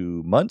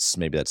 2 months,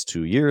 maybe that's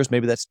 2 years,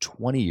 maybe that's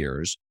 20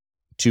 years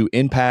to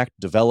impact,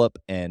 develop,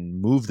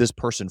 and move this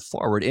person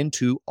forward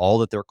into all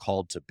that they're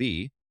called to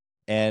be.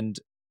 And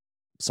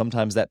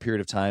sometimes that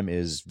period of time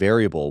is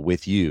variable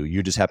with you.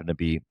 You just happen to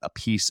be a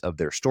piece of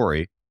their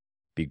story.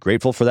 Be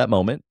grateful for that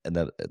moment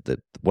and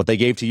what they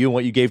gave to you and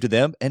what you gave to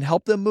them, and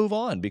help them move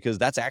on, because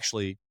that's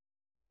actually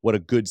what a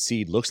good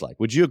seed looks like.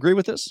 Would you agree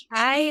with this?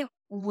 I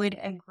would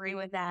agree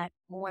with that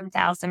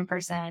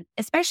 1,000%,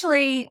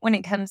 especially when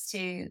it comes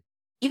to,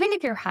 even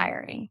if you're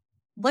hiring,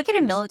 look at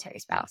a military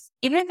spouse.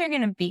 Even if they're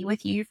going to be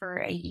with you for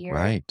a year,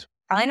 right?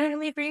 Probably not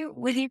going to be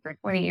with you for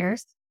 20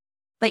 years,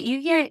 but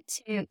you get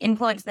to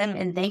influence them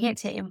and they get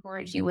to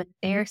influence you with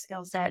their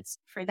skill sets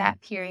for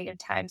that period of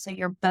time. So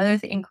you're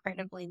both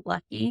incredibly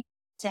lucky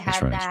to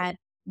have that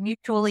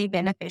mutually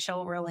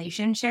beneficial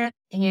relationship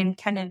and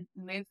kind of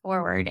move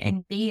forward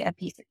and be a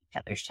piece of each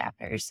other's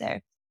chapters. So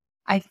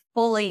I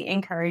fully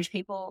encourage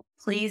people,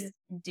 please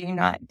do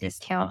not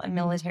discount a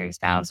military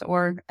spouse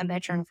or a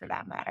veteran for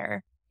that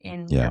matter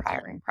in your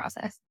hiring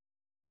process.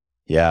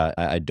 Yeah,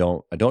 I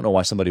don't know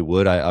why somebody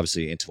would. I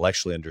obviously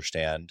intellectually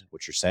understand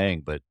what you're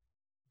saying, but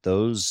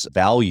those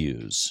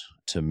values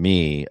to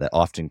me that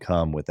often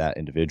come with that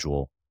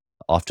individual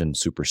often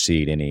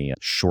supersede any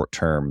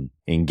short-term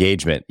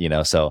engagement,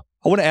 So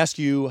I want to ask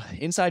you,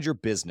 inside your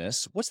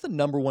business, what's the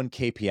number one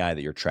KPI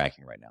that you're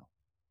tracking right now?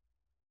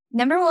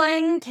 Number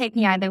one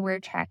KPI that we're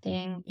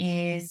tracking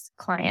is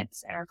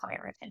clients and our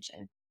client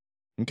retention.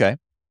 Okay.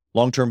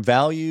 Long-term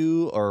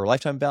value or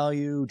lifetime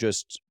value,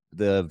 just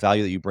the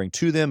value that you bring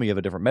to them? You have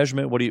a different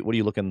measurement. What are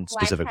you looking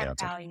specifically on?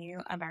 Value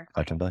of our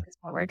clients is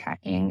what we're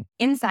tracking.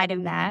 Inside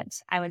of that,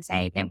 I would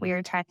say that we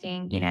are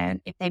tracking,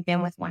 if they've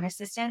been with one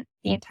assistant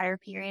the entire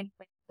period.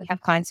 We have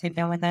clients who've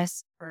been with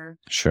us for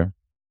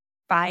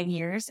 5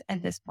 years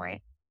at this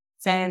point.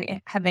 So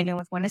have they been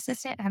with one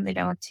assistant? Have they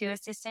been with two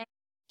assistants?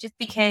 Just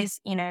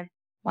because,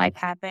 life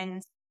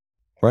happens.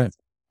 Right.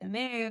 The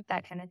move,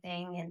 that kind of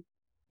thing. And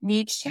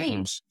needs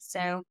change.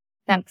 So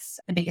that's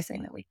the biggest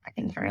thing that we track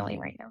internally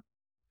right now.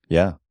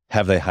 Yeah.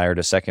 Have they hired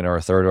a second or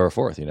a third or a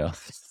fourth,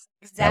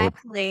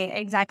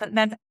 Exactly.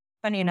 That's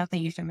funny enough that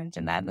you should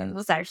mention that. That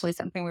was actually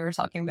something we were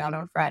talking about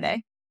on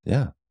Friday.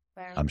 Yeah.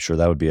 So, I'm sure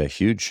that would be a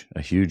huge,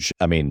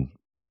 I mean,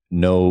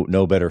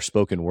 no better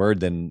spoken word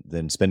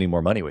than spending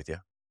more money with you.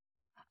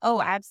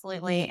 oh,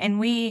 absolutely. And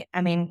we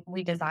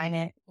design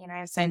it,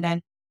 so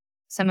that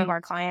some of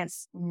our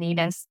clients need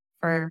us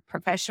for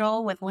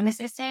professional with one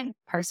assistant,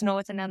 personal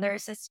with another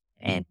assistant,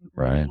 and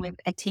Right. with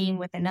a team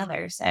with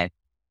another. So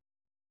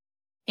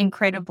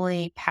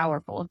incredibly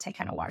powerful to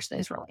kind of watch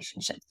those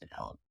relationships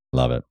develop.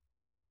 Love it.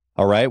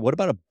 All right. What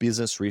about a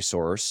business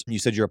resource? You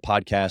said you're a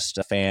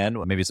podcast fan.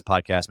 Maybe it's a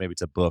podcast, maybe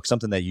it's a book,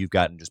 something that you've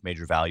gotten just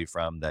major value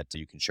from that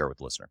you can share with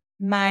the listener.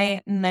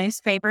 My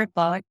most favorite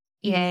book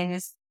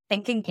is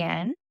Think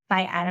Again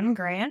by Adam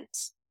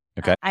Grant.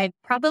 Okay. I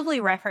probably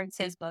reference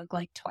his book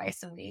like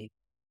twice a week,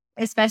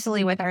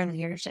 especially with our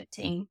leadership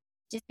team,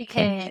 just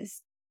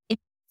because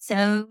it's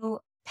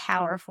so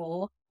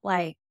powerful.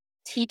 Like,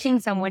 teaching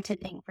someone to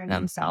think for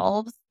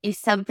themselves is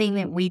something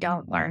that we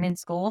don't learn in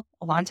school.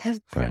 A lot of times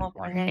we don't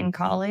learn it in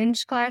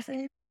college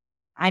classes.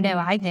 I know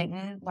I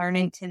didn't learn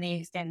it to the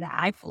extent that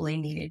I fully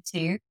needed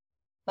to.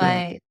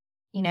 But,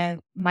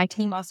 my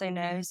team also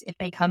knows if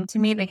they come to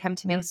me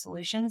with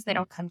solutions. They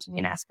don't come to me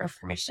and ask for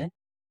permission.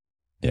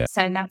 Yeah.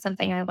 So that's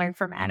something I learned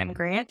from Adam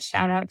Grant.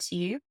 Shout out to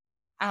you.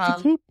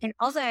 And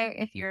also,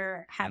 if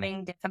you're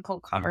having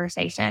difficult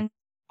conversation,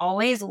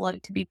 always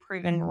look to be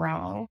proven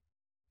wrong.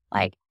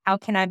 Like, how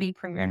can I be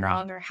proven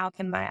wrong, or how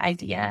can my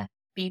idea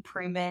be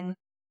proven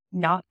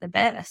not the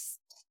best?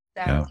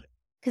 So,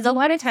 because a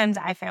lot of times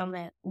I found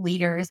that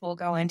leaders will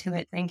go into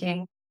it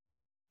thinking,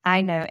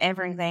 I know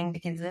everything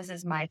because this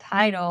is my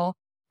title.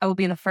 I will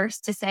be the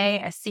first to say,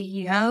 as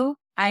CEO,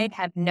 I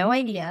have no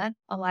idea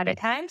a lot of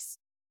times,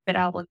 but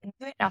I'll look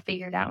into it, I'll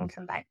figure it out and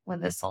come back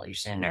with a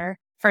solution or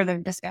further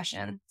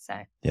discussion. So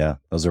yeah,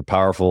 those are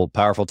powerful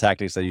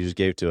tactics that you just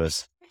gave to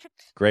us.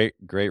 Great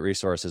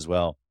resource as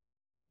well.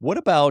 What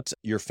about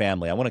your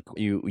family?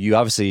 You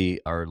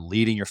obviously are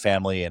leading your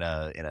family in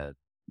a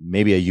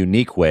maybe a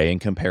unique way in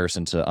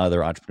comparison to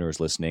other entrepreneurs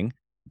listening,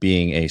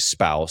 being a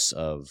spouse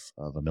of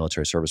a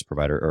military service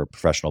provider or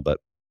professional. But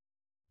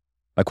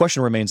my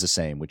question remains the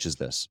same, which is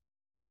this.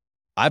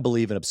 I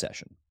believe in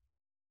obsession.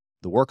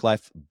 The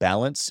work-life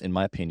balance, in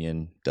my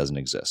opinion, doesn't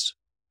exist.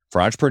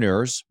 For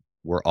entrepreneurs,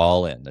 we're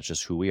all in. That's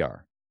just who we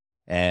are.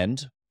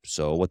 And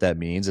so what that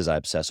means is I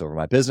obsess over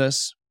my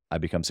business. I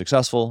become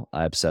successful.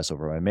 I obsess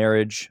over my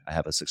marriage. I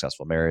have a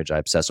successful marriage. I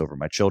obsess over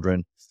my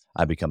children.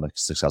 I become a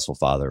successful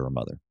father or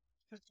mother.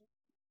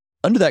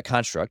 Under that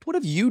construct, what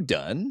have you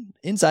done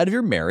inside of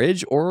your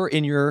marriage or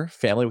in your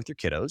family with your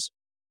kiddos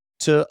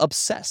to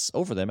obsess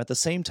over them at the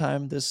same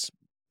time this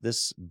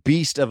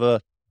beast of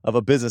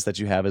a business that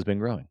you have has been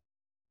growing?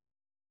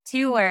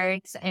 2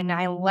 words, and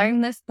I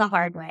learned this the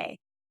hard way.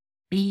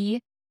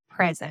 Be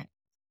present.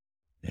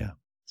 Yeah,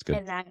 it's good.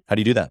 And how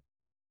do you do that?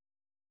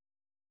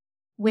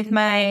 With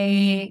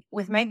my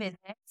business,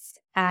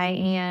 I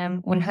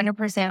am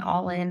 100%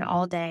 all in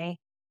all day,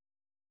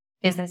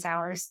 business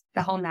hours,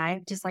 the whole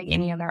night, just like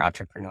any other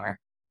entrepreneur.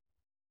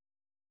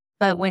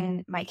 But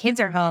when my kids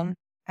are home,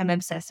 I'm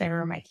obsessed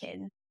over my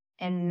kid,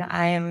 and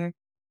I'm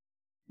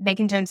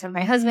making jokes with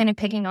my husband and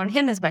picking on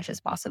him as much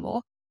as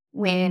possible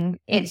when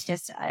it's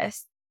just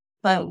us.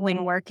 But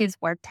when work is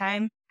work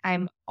time,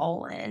 I'm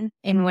all in.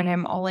 And when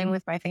I'm all in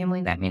with my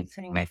family, that means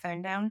putting my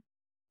phone down.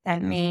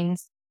 That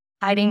means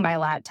hiding my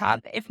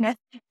laptop if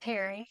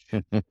necessary.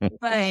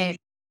 But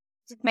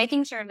just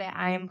making sure that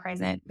I am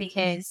present,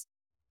 because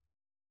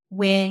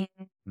when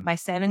my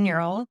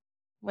 7-year-old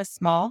was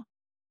small,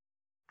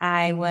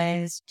 I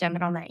was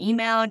jumping on that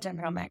email,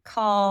 jumping on that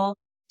call,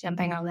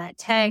 jumping on that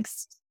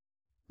text,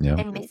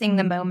 and missing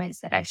the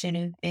moments that I should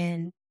have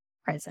been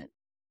present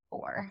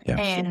for. Yeah.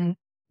 And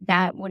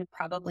that would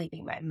probably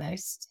be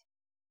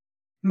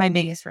my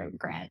biggest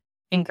regret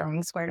in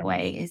growing squared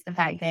away, is the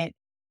fact that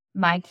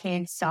my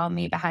kids saw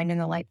me behind an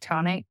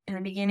electronic in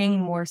the beginning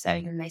more so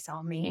than they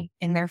saw me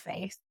in their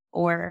face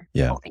or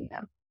helping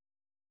them.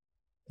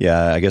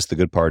 Yeah, I guess the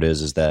good part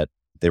is that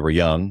they were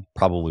young,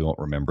 probably won't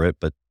remember it.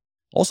 But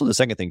also the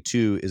second thing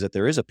too is that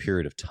there is a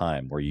period of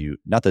time where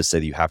not to say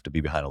that you have to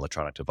be behind an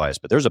electronic device,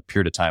 but there's a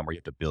period of time where you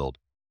have to build.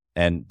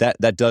 And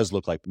that does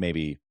look like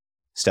maybe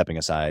stepping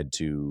aside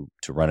to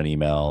run an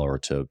email or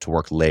to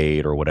work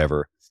late or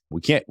whatever.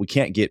 We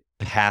can't get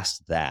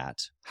past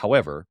that.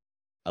 However,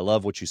 I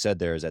love what you said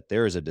there, is that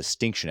there is a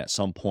distinction at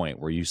some point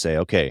where you say,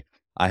 okay,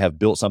 I have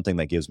built something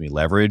that gives me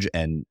leverage,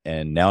 and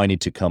now I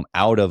need to come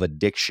out of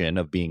addiction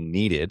of being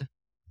needed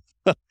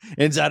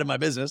inside of my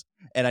business,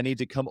 and I need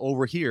to come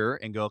over here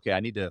and go, okay, I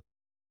need to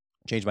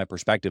change my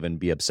perspective and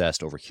be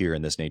obsessed over here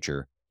in this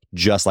nature,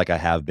 just like I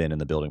have been in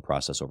the building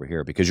process over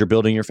here, because you're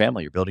building your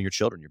family, you're building your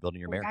children, you're building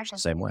your marriage the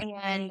same way.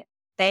 And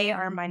they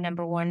are my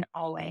number one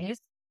always.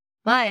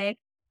 But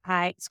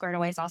Squared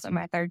Away is also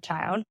my third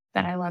child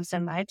that I love so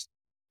much.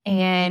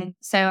 And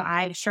so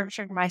I've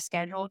structured my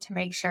schedule to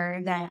make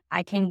sure that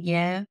I can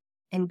give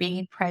and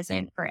be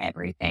present for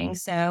everything.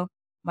 So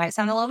might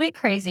sound a little bit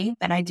crazy,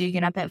 but I do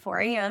get up at 4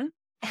 a.m.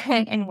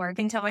 and work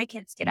until my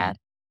kids get up.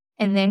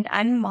 And then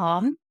I'm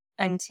mom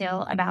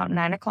until about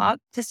 9 o'clock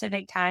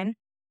Pacific time.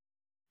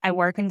 I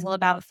work until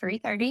about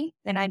 3:30.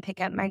 Then I pick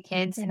up my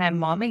kids and I'm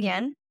mom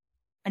again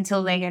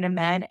until they go to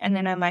bed. And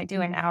then I might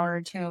do an hour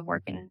or two of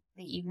work in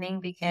the evening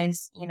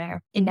because,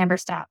 it never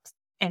stops.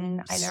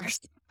 And I never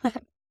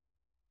stop.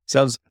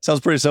 Sounds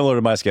pretty similar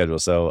to my schedule.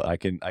 So I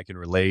can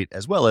relate,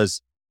 as well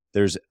as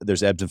there's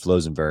ebbs and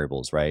flows and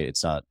variables, right? It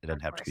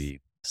doesn't have to be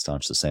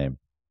staunch the same.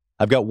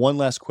 I've got one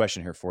last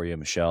question here for you,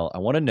 Michelle. I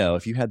want to know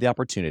if you had the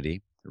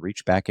opportunity to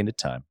reach back into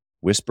time,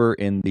 whisper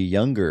in the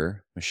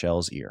younger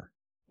Michelle's ear,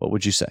 what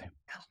would you say?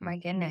 Oh my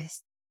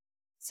goodness.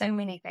 So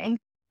many things.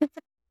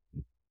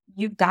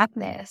 You've got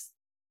this.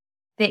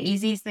 The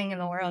easiest thing in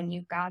the world.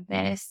 You've got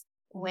this.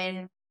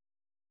 When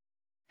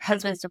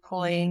husband's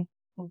deploying,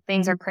 when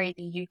things are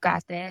crazy, you've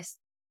got this.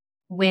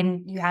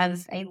 When you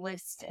have a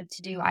list of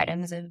to-do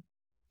items of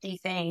the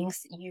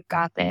things, you've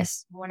got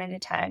this one at a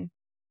time.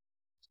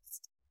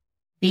 Just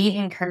be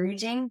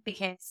encouraging,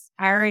 because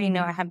I already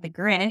know I have the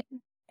grit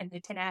and the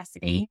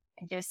tenacity,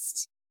 and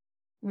just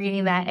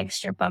reading that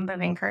extra bump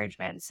of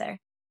encouragement. So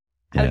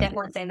I would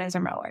definitely say those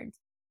are my words.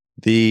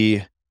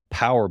 The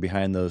power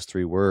behind those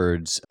 3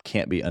 words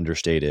can't be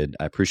understated.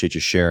 I appreciate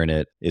you sharing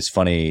it. It's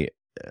funny.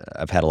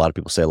 I've had a lot of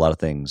people say a lot of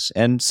things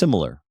and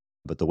similar,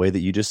 but the way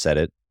that you just said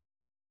it,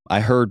 I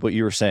heard what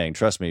you were saying,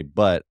 trust me.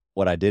 But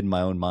what I did in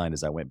my own mind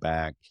is I went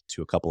back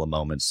to a couple of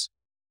moments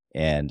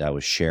and I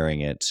was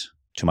sharing it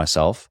to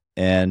myself,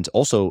 and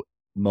also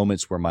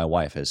moments where my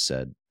wife has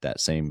said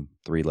that same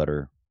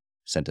 3-letter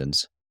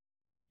sentence,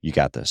 you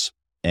got this.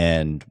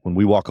 And when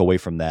we walk away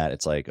from that,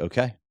 it's like,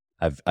 okay,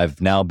 I've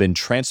now been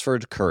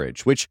transferred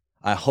courage, which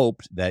I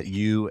hoped that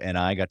you and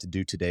I got to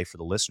do today for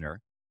the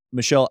listener.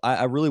 Michelle,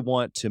 I really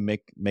want to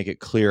make it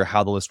clear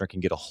how the listener can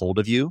get a hold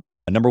of you.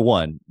 Number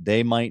one,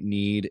 they might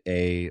need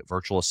a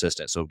virtual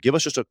assistant. So give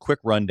us just a quick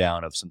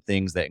rundown of some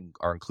things that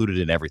are included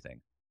in everything.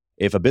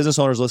 If a business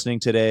owner is listening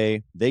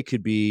today, they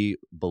could be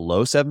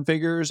below 7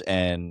 figures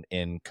and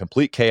in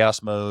complete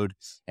chaos mode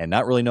and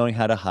not really knowing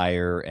how to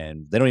hire,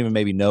 and they don't even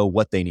maybe know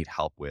what they need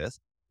help with.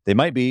 They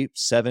might be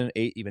 7,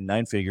 8, even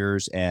 9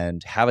 figures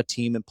and have a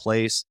team in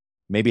place,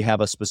 maybe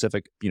have a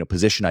specific,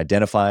 position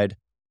identified.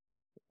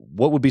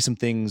 What would be some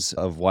things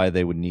of why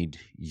they would need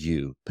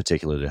you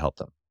particularly to help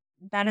them?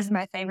 That is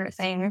my favorite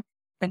thing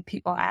when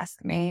people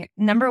ask me.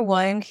 Number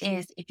one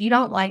is, if you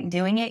don't like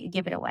doing it,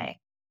 give it away,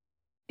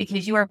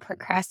 because you are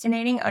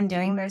procrastinating on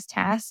doing those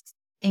tasks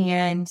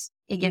and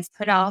it gets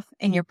put off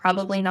and you're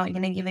probably not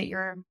going to give it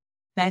your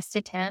best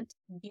attempt.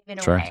 Give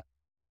it away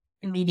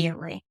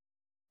immediately.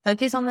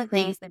 Focus on the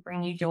things that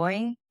bring you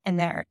joy and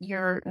that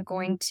you're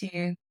going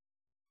to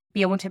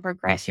be able to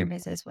progress your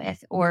business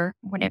with, or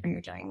whatever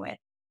you're doing with.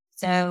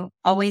 So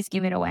always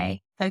give it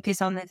away.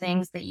 Focus on the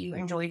things that you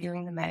enjoy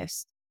doing the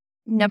most.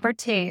 Number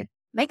 2,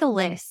 make a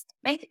list.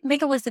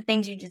 Make a list of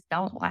things you just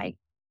don't like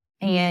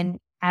and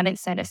have it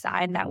set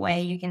aside. That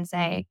way you can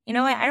say, you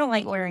know what, I don't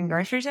like ordering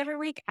groceries every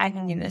week. I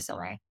can give this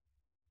away.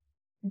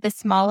 The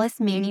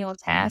smallest menial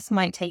task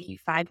might take you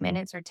 5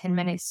 minutes or 10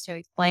 minutes to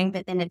explain,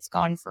 but then it's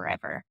gone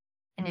forever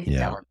and it's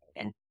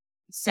delegated.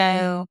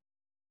 So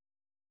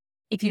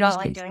if you don't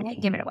like doing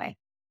it, give it away.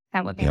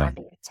 That would be my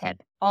biggest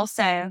tip.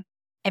 Also,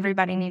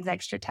 everybody needs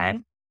extra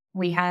time.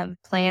 We have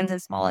plans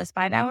as small as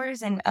 5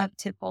 hours and up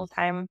to full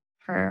time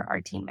for our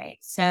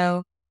teammates.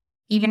 So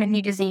even if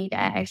you just need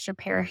an extra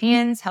pair of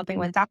hands helping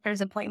with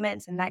doctor's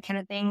appointments and that kind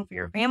of thing for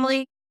your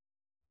family,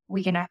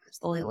 we can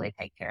absolutely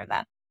take care of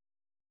that.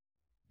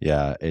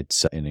 Yeah,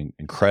 it's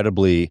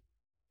incredibly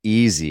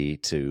easy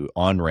to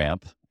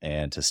on-ramp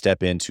and to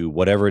step into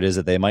whatever it is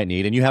that they might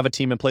need. And you have a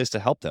team in place to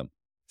help them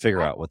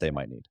figure out what they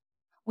might need.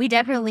 We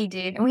definitely do.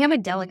 And we have a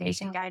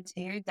delegation guide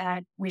too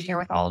that we share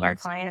with all of our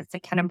clients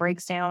that kind of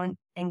breaks down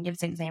and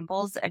gives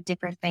examples of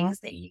different things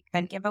that you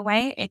could give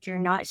away if you're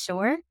not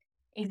sure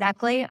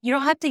exactly. You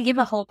don't have to give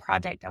a whole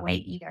project away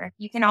either.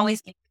 You can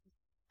always give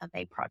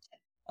a project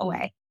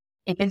away.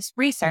 If it's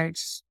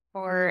research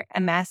for a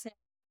massive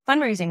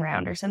fundraising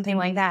round or something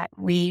like that,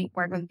 we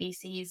work with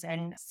VCs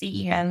and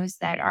CEOs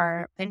that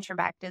are venture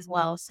backed as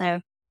well.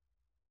 So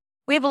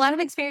we have a lot of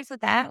experience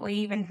with that. We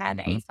even had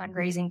a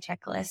fundraising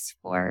checklist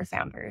for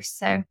founders.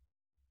 So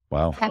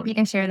wow, happy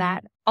to share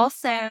that.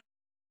 Also,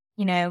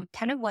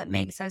 kind of what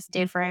makes us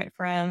different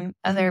from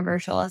other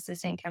virtual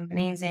assistant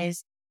companies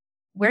is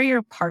we're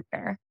your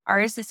partner. Our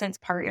assistants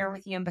partner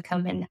with you and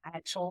become an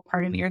actual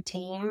part of your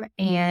team,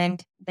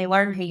 and they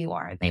learn who you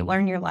are. They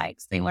learn your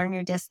likes. They learn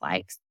your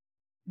dislikes.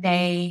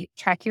 They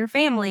track your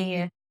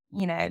family.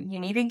 You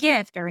need a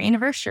gift or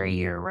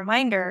anniversary or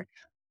reminder.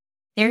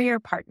 They're your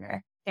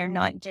partner. They're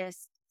not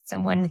just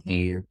someone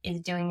who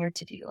is doing your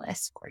to-do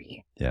list for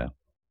you. Yeah.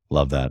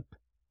 Love that.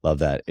 Love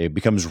that. It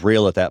becomes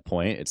real at that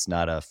point. It's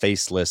not a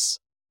faceless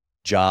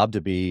job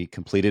to be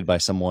completed by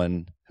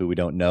someone who we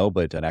don't know,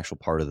 but an actual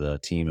part of the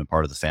team and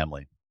part of the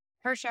family.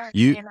 For sure.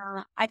 And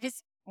I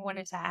just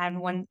wanted to add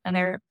one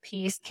other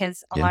piece,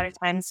 because a lot of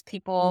times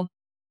people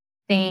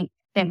think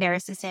that their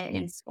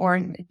assistants or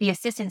the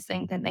assistants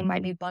think that they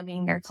might be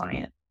bugging their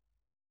client.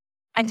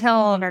 I tell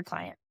all of our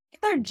clients,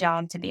 it's their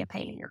job to be a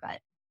pain in your butt.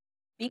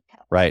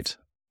 Because right.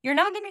 You're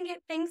not going to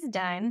get things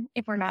done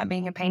if we're not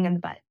being a pain in the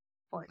butt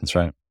for you. That's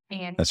right.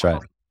 And that's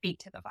right. Feet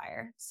to the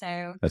fire.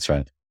 So that's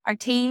right. Our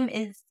team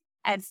is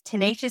as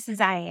tenacious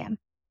as I am.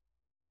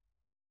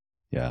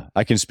 Yeah,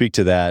 I can speak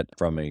to that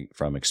from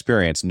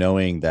experience,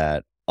 knowing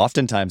that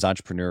oftentimes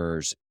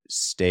entrepreneurs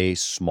stay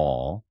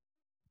small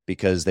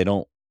because they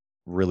don't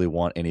really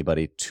want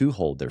anybody to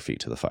hold their feet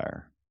to the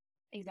fire.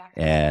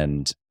 Exactly.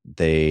 And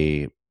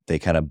they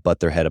kind of butt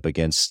their head up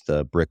against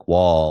the brick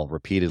wall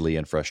repeatedly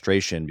in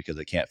frustration because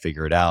they can't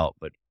figure it out.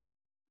 But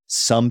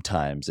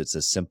sometimes it's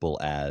as simple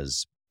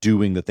as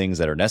doing the things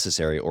that are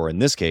necessary, or in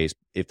this case,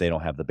 if they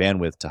don't have the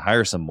bandwidth to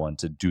hire someone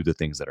to do the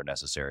things that are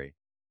necessary.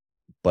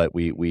 But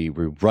we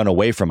run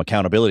away from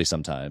accountability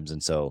sometimes.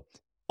 And so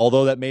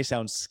although that may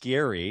sound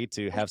scary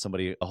to have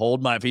somebody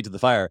hold my feet to the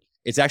fire,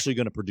 it's actually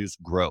going to produce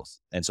growth.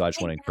 And so I just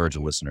want to encourage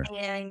a listener.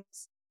 And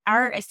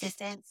our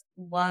assistants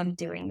love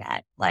doing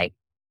that. Like,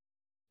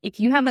 if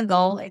you have a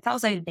goal, it's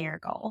also their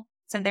goal.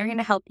 So they're going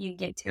to help you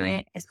get to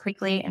it as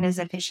quickly and as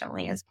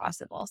efficiently as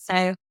possible.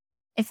 So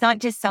it's not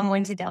just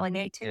someone to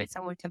delegate to, it's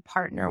someone to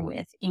partner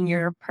with in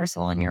your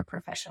personal and your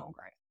professional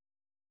growth.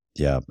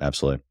 Yeah,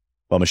 absolutely.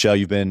 Well, Michelle,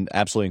 you've been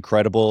absolutely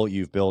incredible.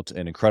 You've built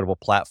an incredible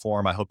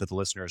platform. I hope that the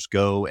listeners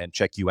go and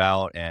check you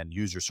out and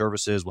use your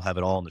services. We'll have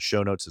it all in the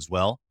show notes as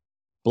well.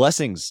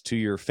 Blessings to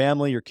your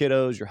family, your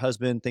kiddos, your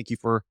husband. Thank you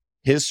for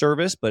his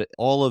service, but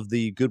all of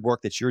the good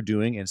work that you're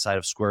doing inside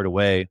of Squared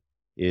Away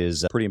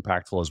is pretty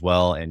impactful as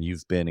well. And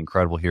you've been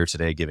incredible here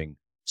today, giving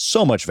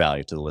so much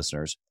value to the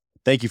listeners.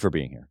 Thank you for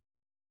being here.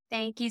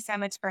 Thank you so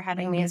much for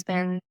having me. It's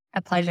been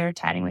a pleasure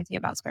chatting with you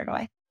about Squared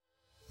Away.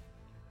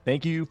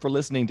 Thank you for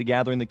listening to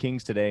Gathering the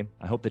Kings today.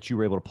 I hope that you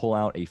were able to pull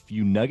out a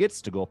few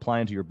nuggets to go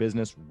apply into your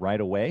business right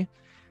away.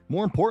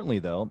 More importantly,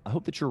 though, I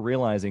hope that you're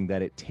realizing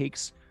that it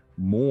takes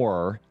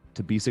more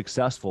to be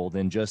successful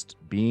than just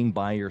being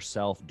by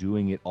yourself,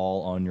 doing it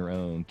all on your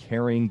own,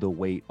 carrying the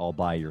weight all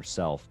by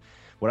yourself.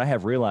 What I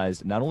have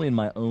realized, not only in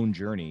my own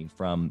journey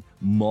from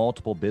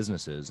multiple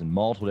businesses and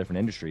multiple different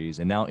industries,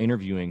 and now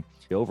interviewing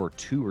over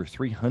 200 or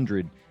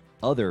 300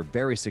 other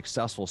very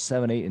successful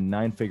 7, 8, and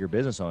 9-figure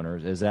business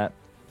owners, is that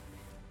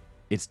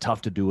it's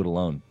tough to do it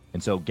alone.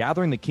 And so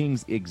Gathering the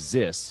Kings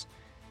exists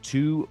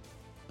to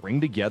bring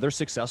together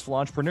successful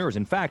entrepreneurs.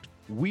 In fact,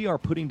 we are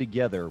putting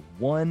together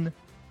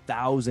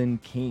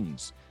 1,000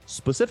 kings,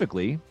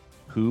 specifically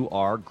who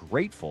are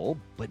grateful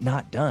but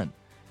not done.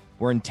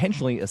 We're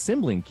intentionally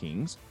assembling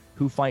kings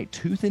who fight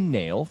tooth and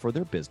nail for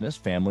their business,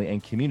 family,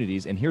 and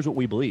communities. And here's what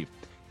we believe,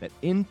 that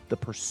in the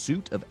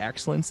pursuit of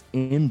excellence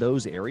in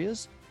those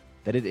areas,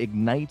 that it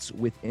ignites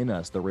within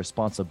us the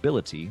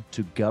responsibility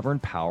to govern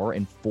power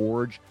and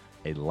forge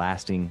a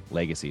lasting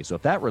legacy. So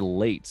if that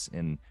relates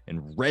and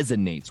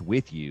resonates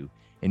with you,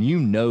 and you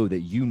know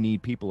that you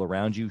need people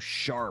around you,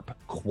 sharp,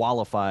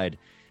 qualified,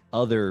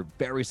 other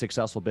very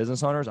successful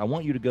business owners, I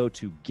want you to go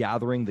to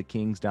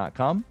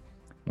gatheringthekings.com.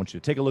 I want you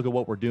to take a look at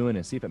what we're doing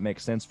and see if it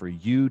makes sense for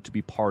you to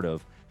be part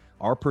of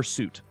our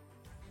pursuit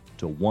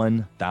to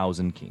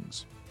 1,000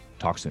 kings.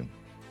 Talk soon.